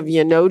shopping? Have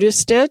you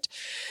noticed it?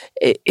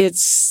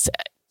 It's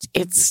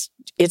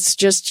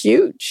just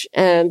huge.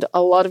 And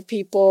a lot of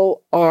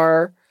people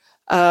are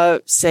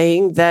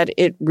saying that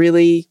it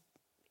really,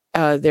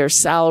 their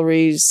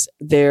salaries,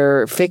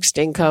 their fixed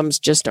incomes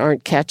just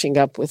aren't catching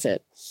up with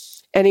it.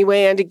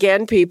 Anyway, and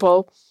again,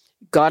 people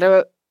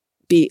gotta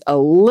be a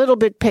little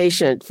bit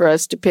patient for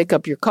us to pick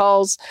up your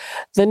calls.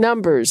 The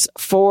numbers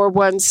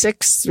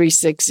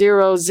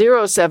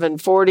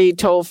 416-360-0740,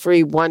 toll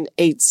free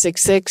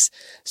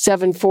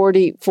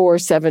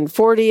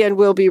 1-866-740-4740, and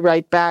we'll be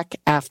right back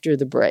after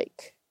the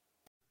break.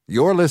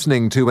 You're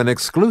listening to an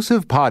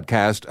exclusive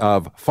podcast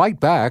of Fight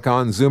Back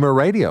on Zoomer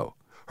Radio.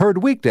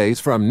 Heard weekdays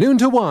from noon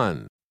to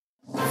 1.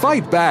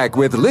 Fight Back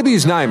with Libby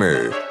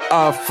Znaimer,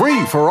 a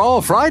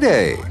free-for-all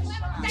Friday.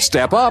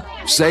 Step up,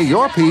 say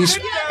your piece,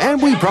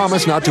 and we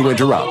promise not to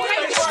interrupt.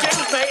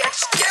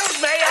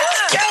 Excuse me!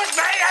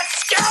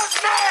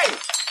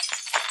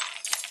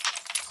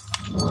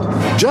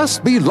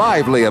 Just be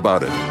lively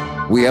about it.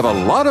 We have a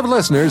lot of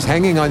listeners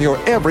hanging on your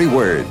every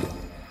word.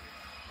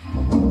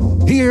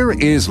 Here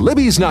is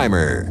Libby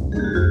Znaimer.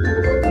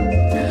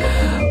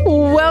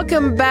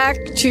 Welcome back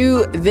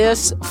to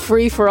this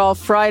Free for All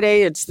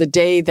Friday. It's the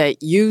day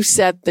that you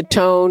set the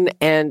tone.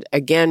 And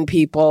again,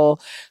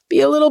 people, be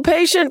a little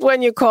patient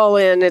when you call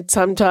in. It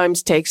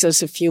sometimes takes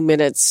us a few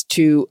minutes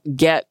to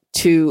get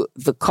to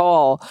the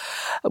call.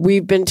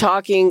 We've been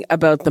talking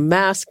about the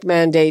mask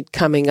mandate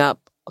coming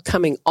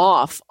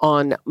off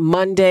on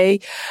Monday,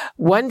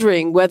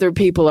 wondering whether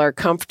people are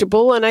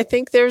comfortable. And I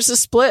think there's a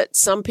split.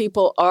 Some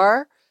people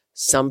are.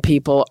 Some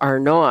people are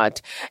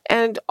not.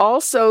 And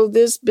also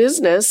this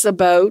business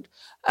about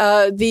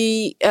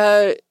the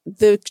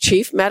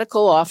chief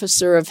medical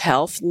officer of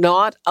health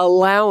not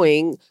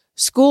allowing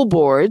school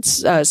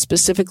boards,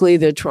 specifically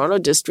the Toronto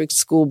District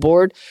School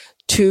Board,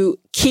 to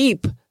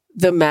keep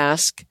the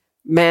mask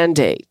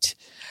mandate.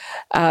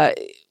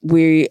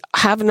 We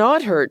have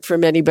not heard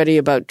from anybody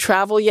about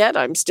travel yet.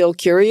 I'm still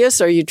curious.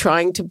 Are you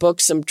trying to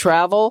book some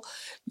travel?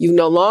 You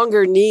no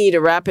longer need a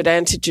rapid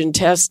antigen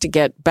test to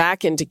get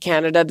back into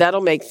Canada.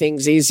 That'll make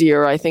things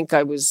easier. I think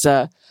I was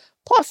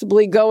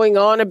possibly going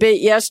on a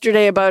bit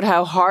yesterday about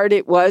how hard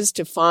it was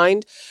to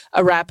find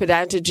a rapid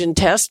antigen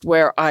test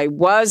where I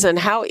was and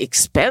how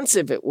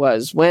expensive it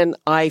was when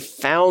I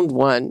found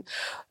one.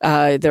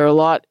 They're a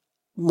lot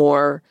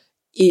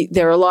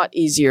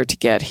easier to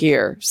get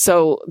here.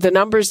 So the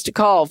numbers to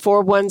call,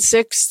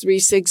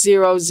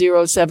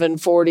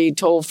 416-360-0740,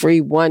 toll free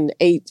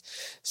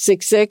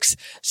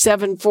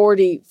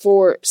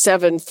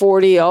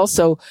 1-866-740-4740.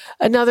 Also,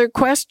 another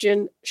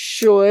question,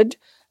 should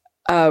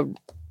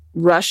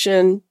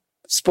Russian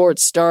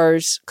sports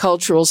stars,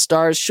 cultural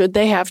stars, should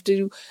they have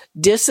to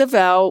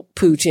disavow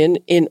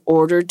Putin in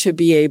order to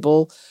be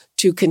able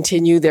to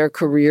continue their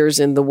careers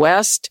in the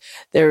West?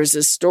 There's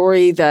a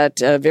story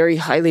that a very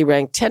highly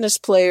ranked tennis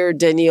player,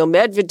 Daniil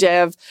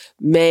Medvedev,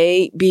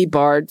 may be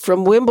barred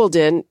from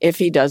Wimbledon if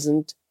he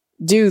doesn't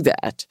do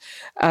that.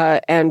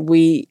 And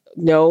we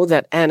know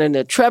that Anna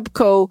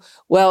Netrebko,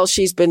 well,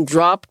 she's been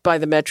dropped by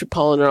the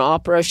Metropolitan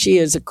Opera. She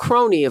is a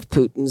crony of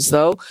Putin's,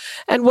 though.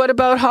 And what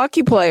about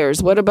hockey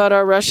players? What about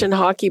our Russian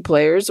hockey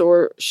players?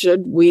 Or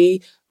should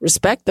we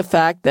respect the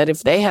fact that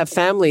if they have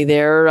family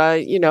there,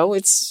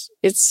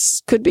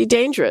 it's could be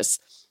dangerous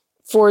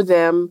for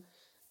them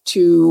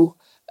to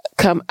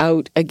come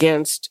out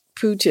against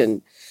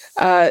Putin.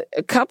 A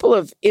couple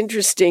of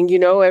interesting,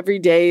 every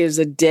day is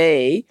a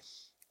day.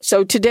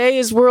 So today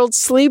is World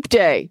Sleep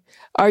Day.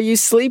 Are you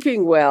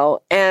sleeping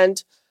well?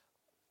 And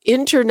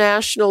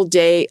International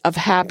Day of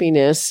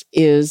Happiness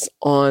is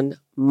on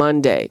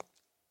Monday.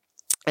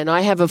 And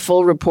I have a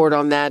full report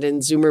on that in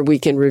Zoomer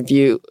Weekend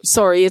Review.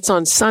 Sorry, it's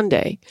on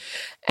Sunday.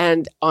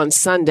 And on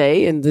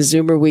Sunday in the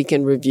Zoomer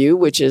Weekend Review,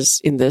 which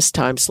is in this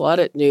time slot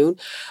at noon,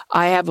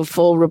 I have a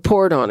full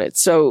report on it.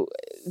 So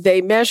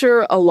they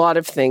measure a lot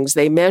of things.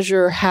 They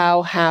measure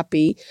how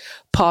happy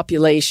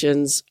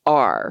populations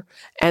are,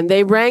 and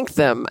they rank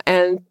them.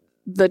 And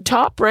the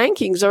top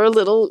rankings are a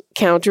little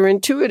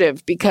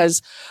counterintuitive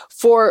because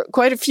for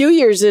quite a few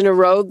years in a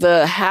row,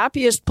 the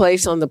happiest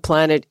place on the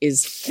planet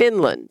is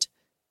Finland,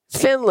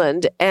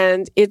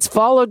 and it's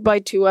followed by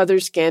two other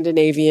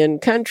Scandinavian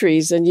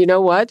countries. And you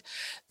know what?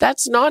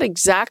 That's not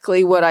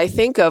exactly what I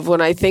think of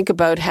when I think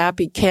about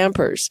happy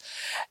campers.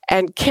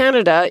 And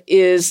Canada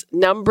is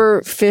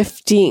number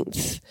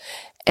 15th.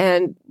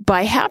 And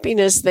by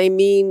happiness, they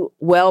mean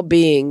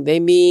well-being. They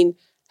mean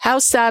how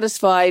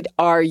satisfied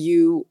are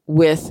you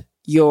with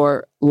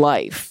your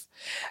life?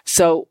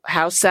 So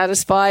how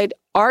satisfied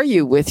are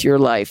you with your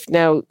life?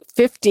 Now,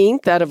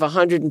 15th out of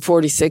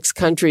 146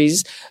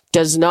 countries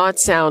does not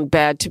sound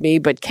bad to me,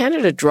 but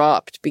Canada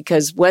dropped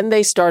because when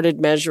they started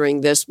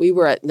measuring this, we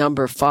were at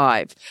number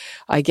 5,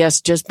 I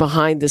guess just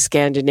behind the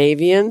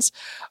Scandinavians.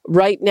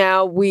 Right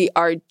now, we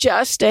are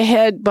just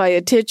ahead by a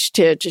titch,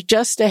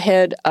 just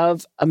ahead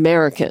of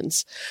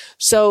Americans.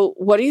 So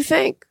what do you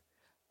think?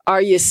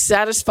 Are you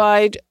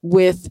satisfied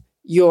with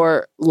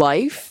your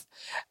life?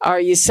 Are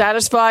you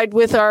satisfied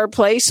with our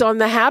place on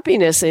the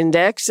happiness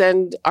index?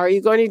 And are you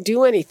going to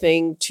do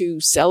anything to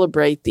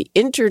celebrate the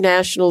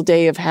International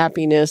Day of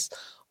Happiness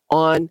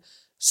on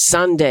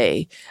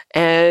Sunday?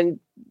 And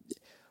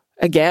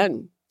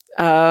again,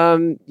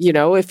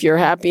 if you're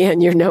happy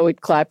and you know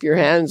it, clap your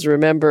hands.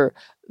 Remember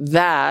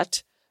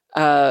that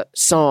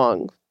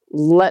song.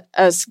 Let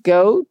us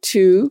go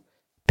to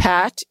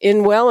Pat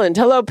in Welland.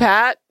 Hello,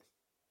 Pat.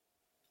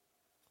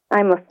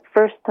 I'm a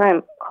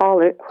first-time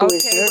caller who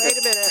is Okay, nervous. wait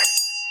a minute.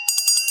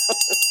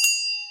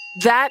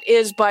 That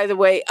is, by the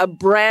way, a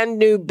brand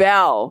new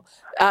bell.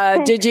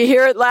 Did you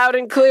hear it loud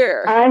and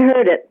clear? I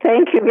heard it.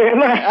 Thank you very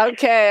much.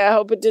 Okay, I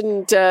hope it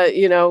didn't,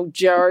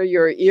 jar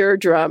your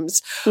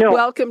eardrums. No.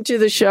 Welcome to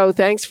the show.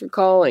 Thanks for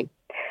calling.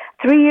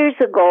 3 years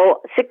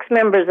ago, 6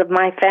 members of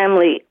my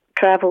family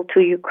traveled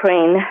to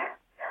Ukraine.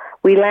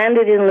 We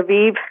landed in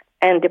Lviv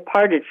and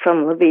departed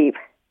from Lviv,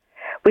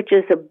 which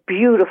is a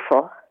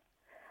beautiful,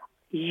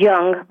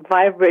 young,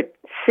 vibrant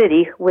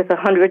city with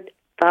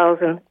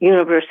 100,000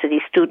 university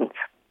students.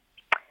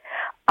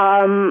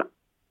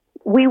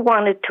 We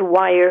wanted to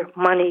wire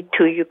money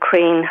to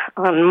Ukraine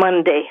on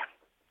Monday.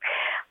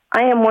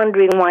 I am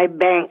wondering why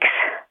banks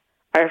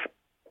are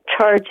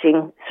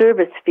charging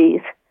service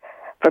fees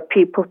for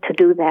people to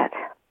do that.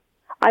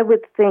 I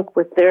would think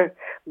with their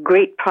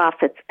great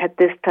profits at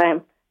this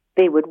time,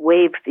 they would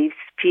waive these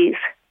fees.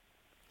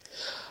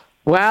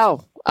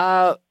 Wow.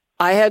 I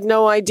had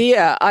no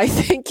idea. I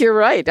think you're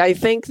right. I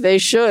think they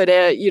should.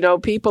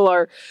 People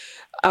are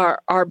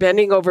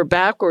bending over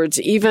backwards.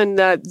 Even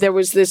there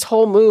was this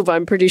whole move,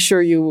 I'm pretty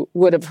sure you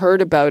would have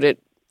heard about it,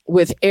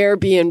 with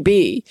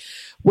Airbnb,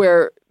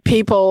 where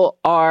people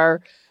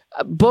are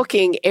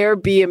booking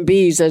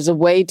Airbnbs as a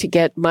way to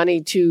get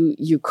money to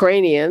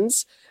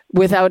Ukrainians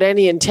without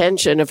any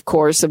intention, of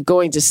course, of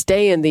going to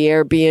stay in the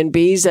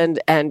Airbnbs,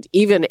 and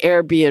even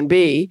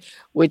Airbnb,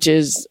 which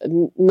is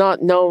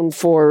not known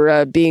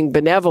for being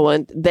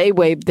benevolent, they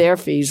waived their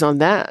fees on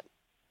that.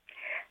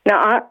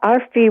 Now,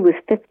 our fee was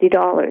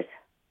 $50,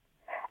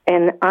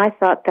 and I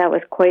thought that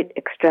was quite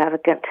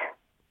extravagant.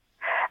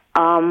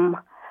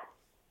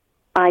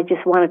 I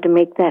just wanted to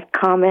make that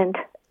comment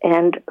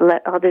and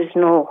let others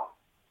know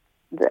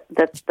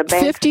that the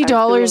banks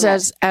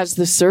 $50 as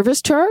the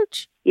service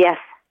charge? Yes.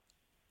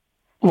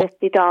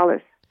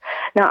 $50.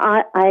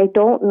 Now, I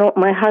don't know.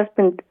 My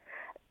husband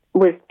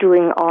was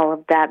doing all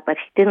of that, but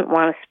he didn't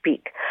want to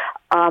speak.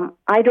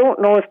 I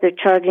don't know if they're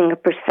charging a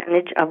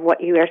percentage of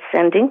what you are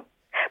sending,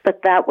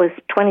 but that was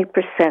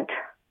 20%.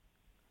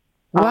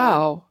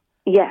 Wow.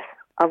 Yes,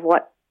 of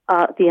what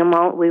the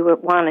amount we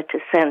wanted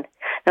to send.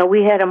 Now,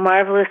 we had a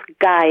marvelous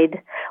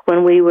guide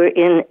when we were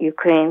in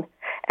Ukraine,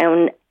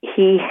 and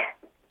he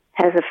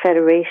has a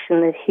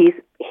federation that he's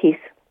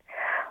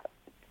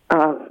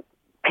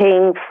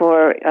paying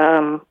for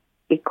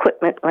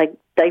equipment like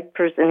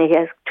diapers, and he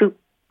has 2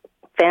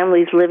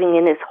 families living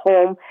in his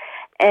home,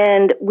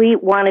 and we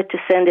wanted to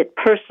send it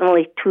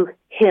personally to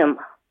him,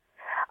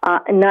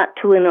 not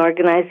to an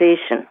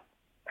organization.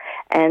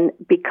 And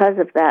because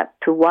of that,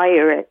 to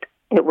wire it,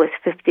 it was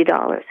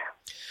 $50.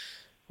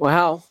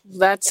 Wow,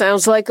 that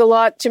sounds like a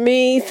lot to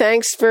me.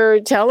 Thanks for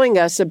telling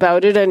us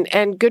about it,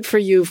 and good for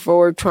you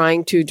for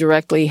trying to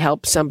directly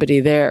help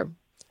somebody there.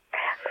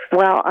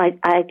 Well,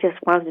 I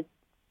just wanted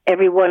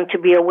everyone to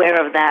be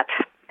aware of that.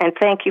 And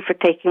thank you for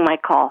taking my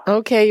call.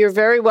 Okay, you're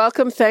very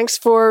welcome. Thanks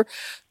for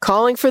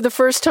calling for the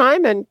first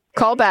time, and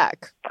call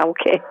back.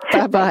 Okay.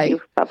 Bye-bye.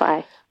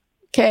 Bye-bye.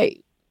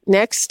 Okay,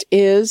 next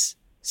is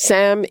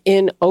Sam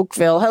in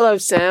Oakville. Hello,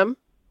 Sam.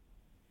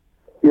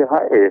 Yeah,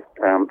 hi.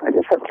 I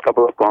just have a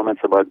couple of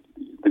comments about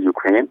the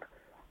Ukraine.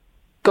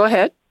 Go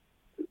ahead.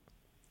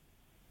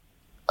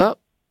 Oh,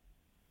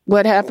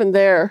 what happened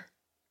there?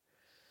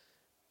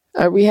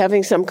 Are we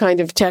having some kind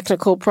of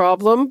technical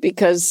problem?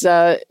 Because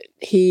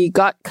he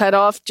got cut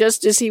off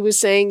just as he was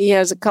saying he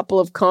has a couple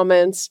of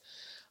comments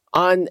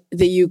on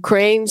the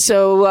Ukraine.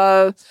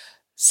 So,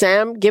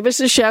 Sam, give us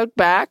a shout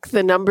back.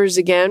 The numbers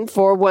again,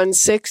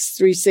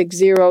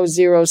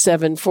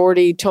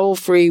 416-360-0740, toll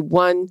free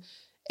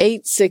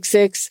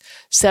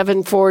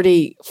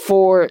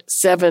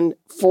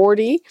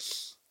 1-866-740-4740.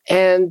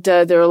 And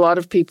there are a lot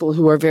of people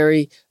who are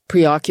very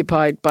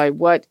preoccupied by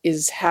what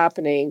is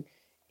happening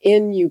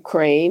in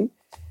Ukraine.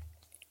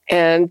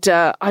 And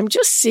I'm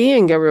just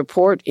seeing a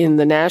report in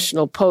the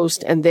National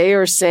Post, and they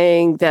are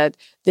saying that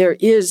there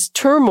is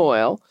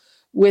turmoil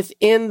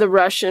within the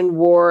Russian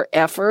war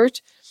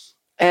effort,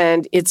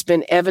 and it's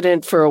been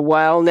evident for a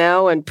while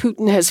now, and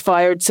Putin has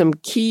fired some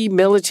key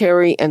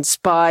military and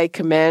spy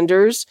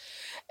commanders.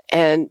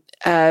 And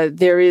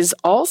there is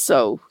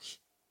also,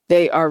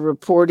 they are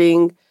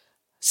reporting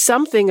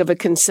something of a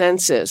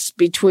consensus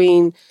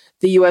between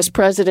the U.S.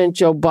 President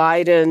Joe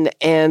Biden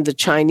and the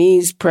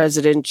Chinese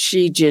President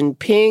Xi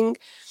Jinping.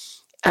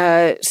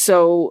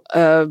 So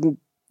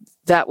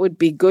that would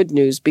be good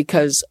news,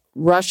 because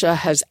Russia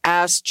has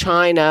asked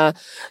China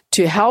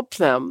to help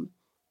them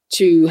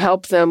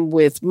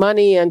with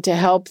money and to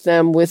help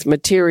them with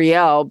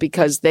materiel,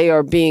 because they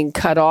are being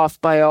cut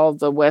off by all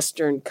the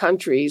Western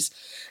countries.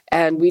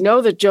 And we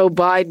know that Joe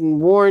Biden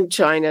warned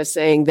China,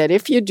 saying that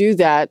if you do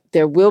that,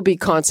 there will be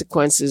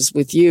consequences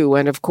with you.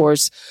 And of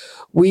course,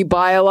 we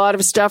buy a lot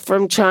of stuff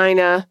from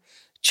China.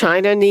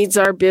 China needs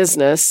our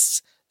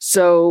business.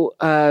 So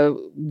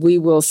we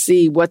will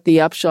see what the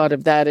upshot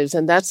of that is.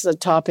 And that's the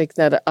topic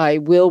that I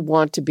will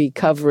want to be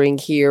covering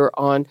here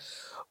on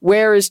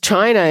where is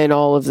China in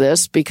all of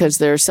this, because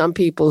there are some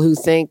people who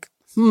think,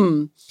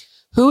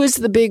 Who is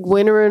the big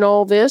winner in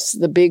all this?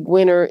 The big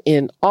winner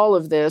in all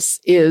of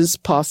this is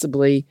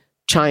possibly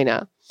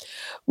China.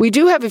 We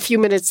do have a few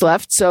minutes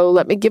left, so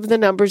let me give the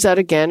numbers out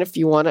again if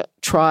you want to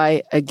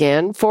try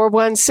again.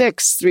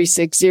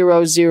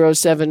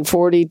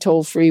 416-360-0740,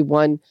 toll free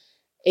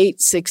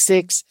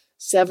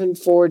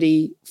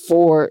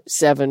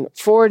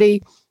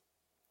 1-866-740-4740.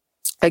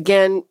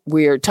 Again,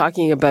 we are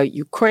talking about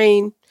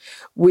Ukraine.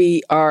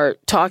 We are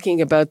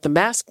talking about the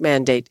mask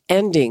mandate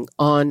ending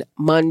on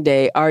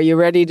Monday. Are you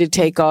ready to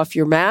take off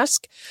your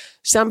mask?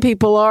 Some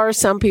people are,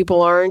 some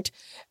people aren't.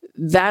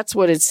 That's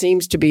what it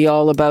seems to be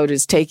all about,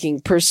 is taking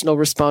personal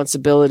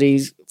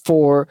responsibilities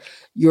for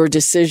your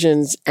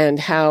decisions and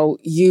how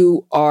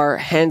you are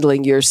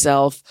handling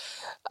yourself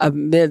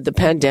amid the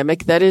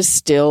pandemic that is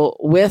still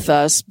with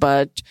us,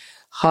 but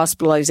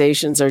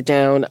hospitalizations are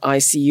down,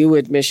 ICU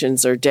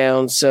admissions are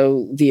down,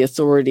 so the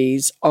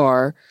authorities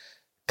are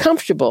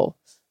comfortable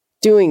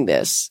doing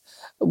this.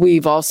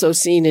 We've also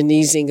seen an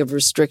easing of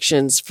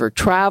restrictions for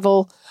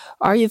travel.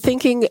 Are you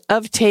thinking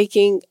of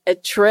taking a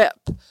trip?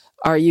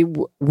 Are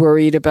you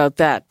worried about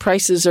that?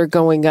 Prices are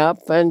going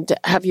up. And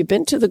have you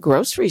been to the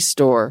grocery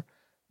store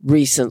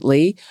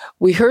recently?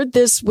 We heard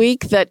this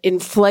week that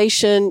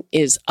inflation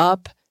is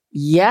up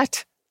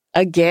yet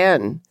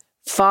again,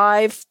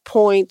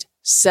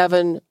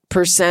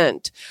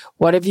 5.7%.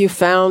 What have you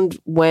found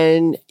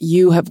when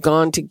you have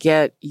gone to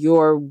get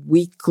your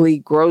weekly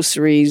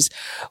groceries,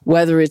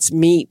 whether it's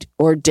meat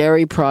or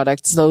dairy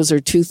products? Those are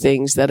two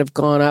things that have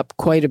gone up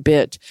quite a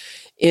bit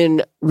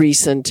in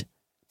recent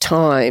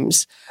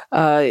times.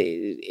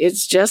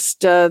 It's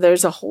just,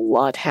 there's a whole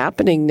lot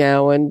happening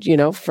now. And,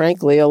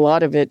 frankly, a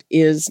lot of it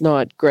is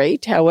not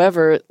great.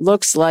 However, it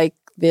looks like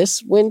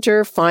this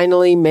winter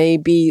finally may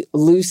be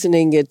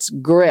loosening its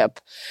grip.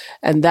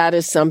 And that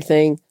is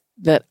something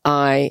that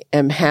I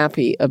am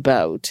happy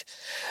about.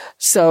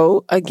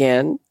 So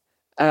again,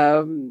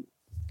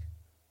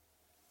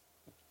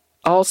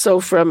 also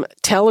from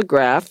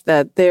Telegraph,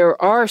 that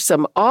there are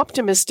some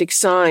optimistic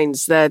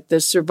signs that the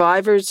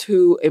survivors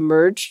who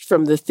emerged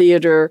from the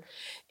theater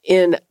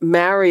in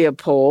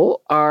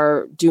Mariupol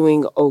are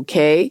doing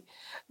okay.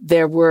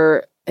 There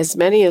were as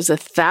many as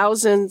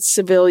 1,000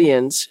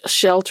 civilians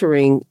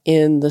sheltering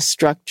in the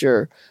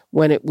structure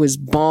when it was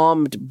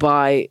bombed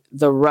by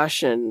the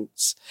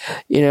Russians.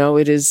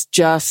 It is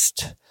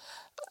just,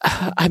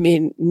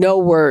 no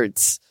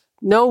words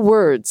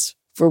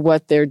for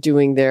what they're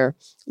doing there.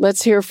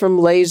 Let's hear from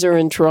Laser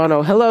in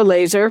Toronto. Hello,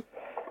 Laser.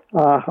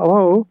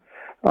 Hello.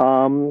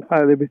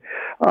 Hi, Libby.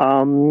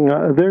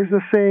 There's a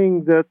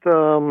saying that,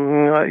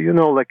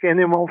 like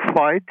animals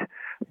fight,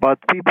 but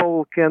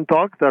people can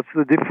talk. That's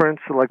the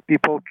difference. Like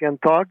people can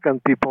talk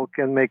and people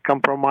can make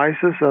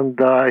compromises. And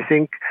I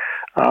think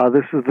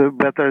this is the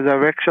better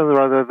direction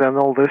rather than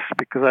all this,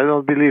 because I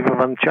don't believe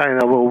even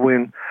China will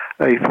win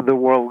if the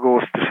world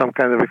goes to some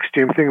kind of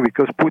extreme thing,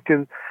 because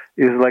Putin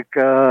is like,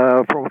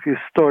 from his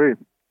story,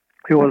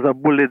 he was a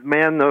bullied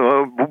man,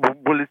 a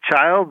bullied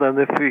child, and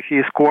if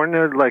he's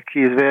cornered, like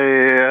he's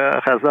very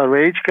has a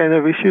rage kind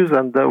of issues,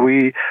 and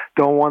we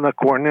don't want to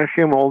corner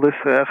him. All this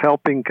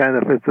helping kind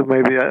of it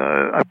maybe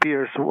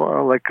appears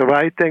like a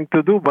right thing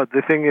to do, but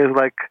the thing is,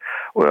 like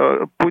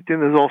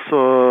Putin is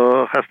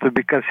also has to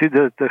be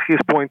considered his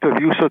point of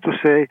view, so to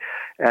say,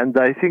 and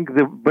I think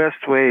the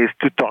best way is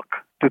to talk,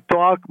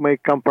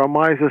 make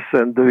compromises,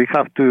 and we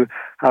have to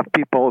have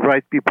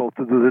right people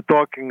to do the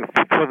talking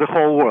for the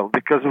whole world,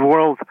 because the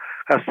world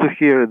has to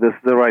hear this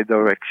the right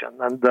direction,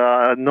 and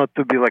not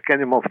to be like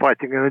animals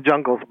fighting in the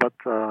jungles, but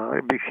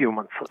be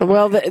humans.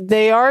 Well,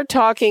 they are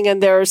talking,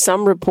 and there are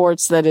some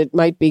reports that it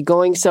might be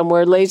going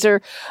somewhere.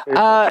 Laser,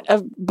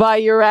 by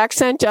your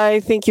accent, I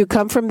think you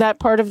come from that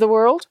part of the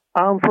world?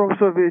 I'm from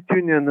Soviet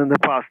Union in the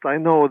past. I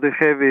know the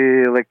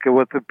heavy, like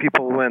what the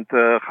people went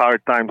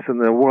hard times in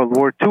the World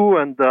War II,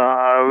 and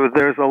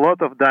there's a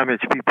lot of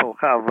damage people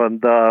have,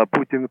 and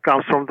Putin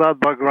comes from that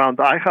background.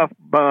 I have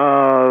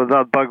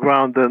that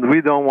background, and we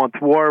don't want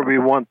war. We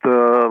want,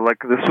 like,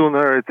 the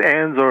sooner it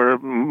ends, or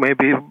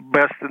maybe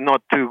best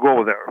not to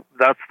go there.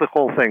 That's the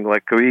whole thing.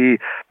 Like,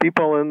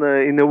 people in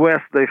the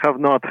West, they have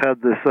not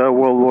had this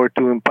World War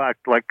II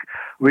impact like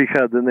we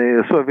had in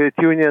the Soviet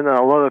Union.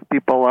 A lot of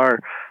people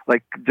are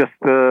like just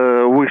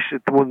wish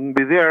it wouldn't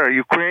be there.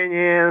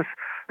 Ukrainians,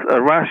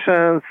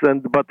 Russians,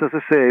 but as I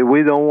say,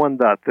 we don't want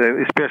that,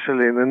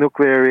 especially in the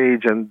nuclear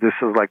age. And this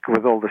is like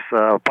with all this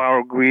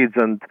power grids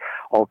and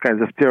all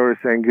kinds of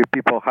terrorists, angry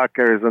people,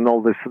 hackers, and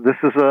all this. This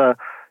is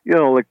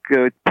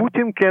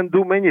Putin can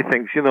do many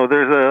things.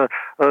 There's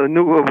a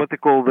new, what they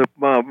call the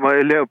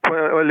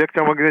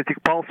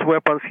electromagnetic pulse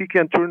weapons. He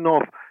can turn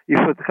off, if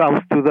it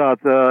comes to that,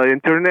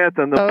 internet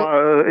and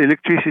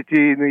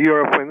electricity in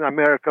Europe and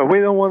America. We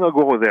don't want to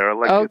go there.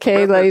 Like,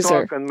 okay,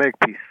 Laser. Talk and make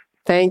peace.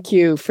 Thank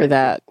you for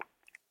that.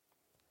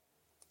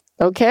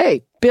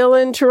 Okay, Bill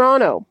in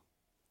Toronto.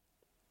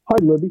 Hi,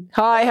 Libby.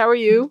 Hi, how are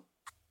you?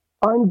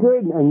 I'm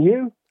good, and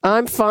you?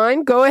 I'm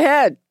fine. Go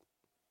ahead.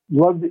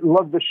 Love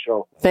the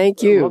show.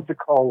 Thank you. Love the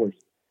callers.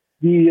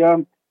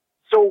 So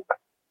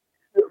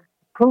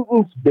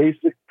Putin's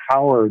basic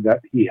power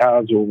that he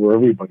has over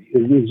everybody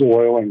is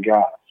oil and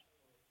gas.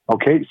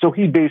 Okay, so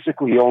he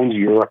basically owns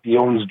Europe. He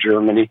owns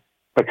Germany,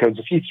 because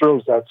if he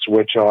throws that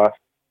switch off,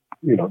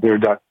 they're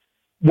done.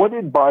 What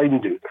did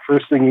Biden do? The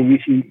first thing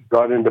he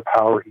got into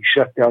power, he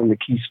shut down the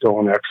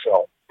Keystone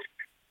XL.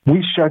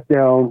 We shut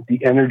down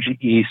the Energy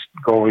East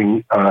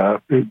going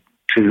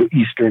to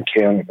Eastern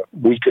Canada.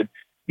 We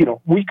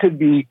could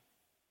be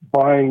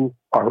buying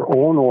our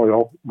own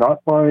oil,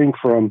 not buying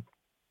from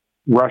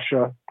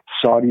Russia,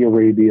 Saudi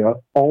Arabia,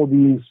 all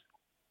these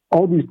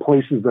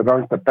places that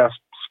aren't the best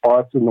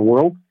spots in the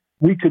world.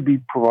 We could be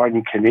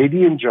providing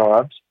Canadian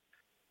jobs,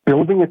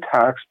 building a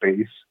tax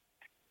base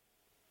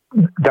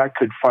that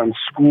could fund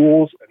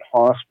schools and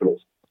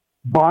hospitals.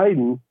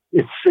 Biden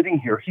is sitting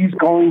here. He's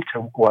going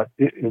to,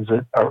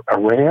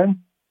 Iran?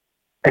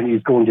 And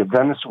he's going to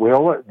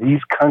Venezuela, these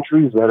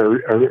countries that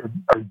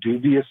are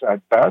dubious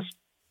at best,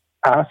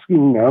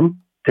 asking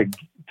them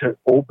to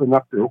open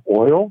up their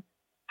oil,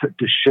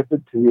 to ship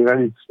it to the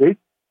United States.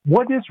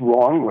 What is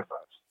wrong with us?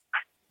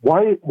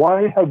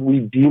 Why have we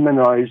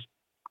demonized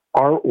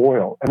our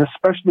oil, and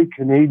especially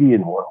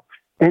Canadian oil?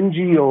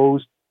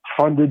 NGOs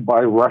funded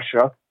by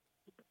Russia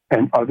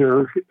and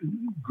other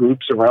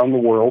groups around the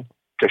world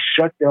to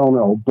shut down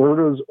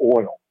Alberta's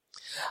oil.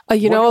 A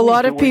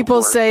lot of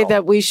people say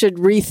that we should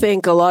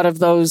rethink a lot of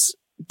those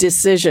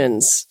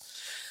decisions.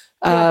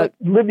 But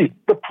Libby,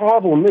 the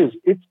problem is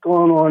it's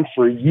gone on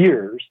for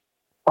years.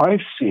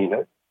 I've seen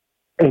it,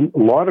 and a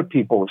lot of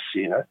people have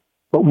seen it,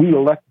 but we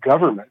elect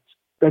governments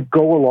that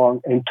go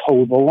along and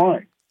toe the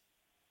line.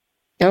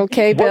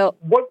 Okay, Bill.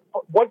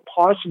 What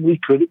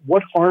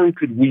harm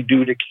could we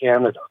do to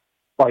Canada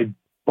by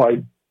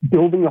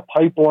building a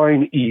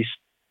pipeline east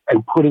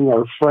and putting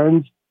our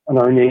friends and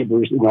our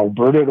neighbors in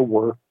Alberta to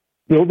work,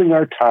 building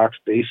our tax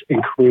base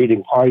and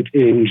creating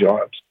high-paying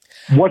jobs?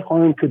 What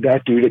harm could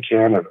that do to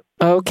Canada?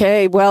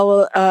 Okay,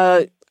 well,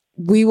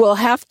 we will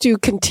have to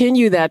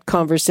continue that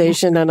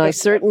conversation, and I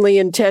certainly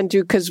intend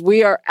to, because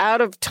we are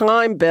out of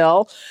time,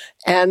 Bill.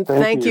 And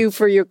thank you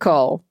for your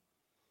call.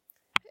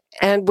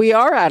 And we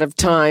are out of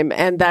time,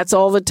 and that's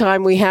all the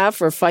time we have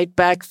for Fight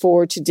Back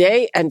for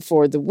today and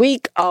for the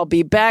week. I'll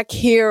be back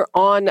here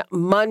on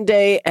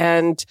Monday,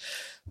 and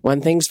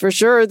one thing's for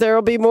sure,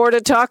 there'll be more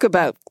to talk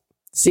about.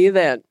 See you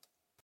then.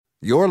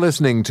 You're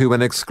listening to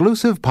an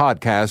exclusive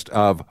podcast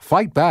of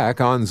Fight Back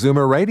on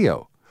Zoomer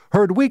Radio.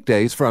 Heard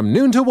weekdays from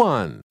noon to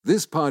 1.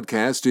 This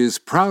podcast is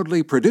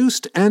proudly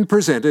produced and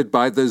presented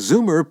by the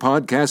Zoomer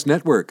Podcast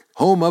Network,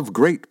 home of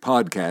great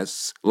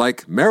podcasts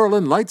like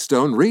Marilyn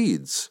Lightstone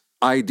Reads,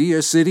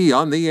 Idea City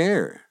on the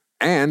Air,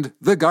 and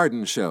The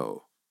Garden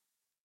Show.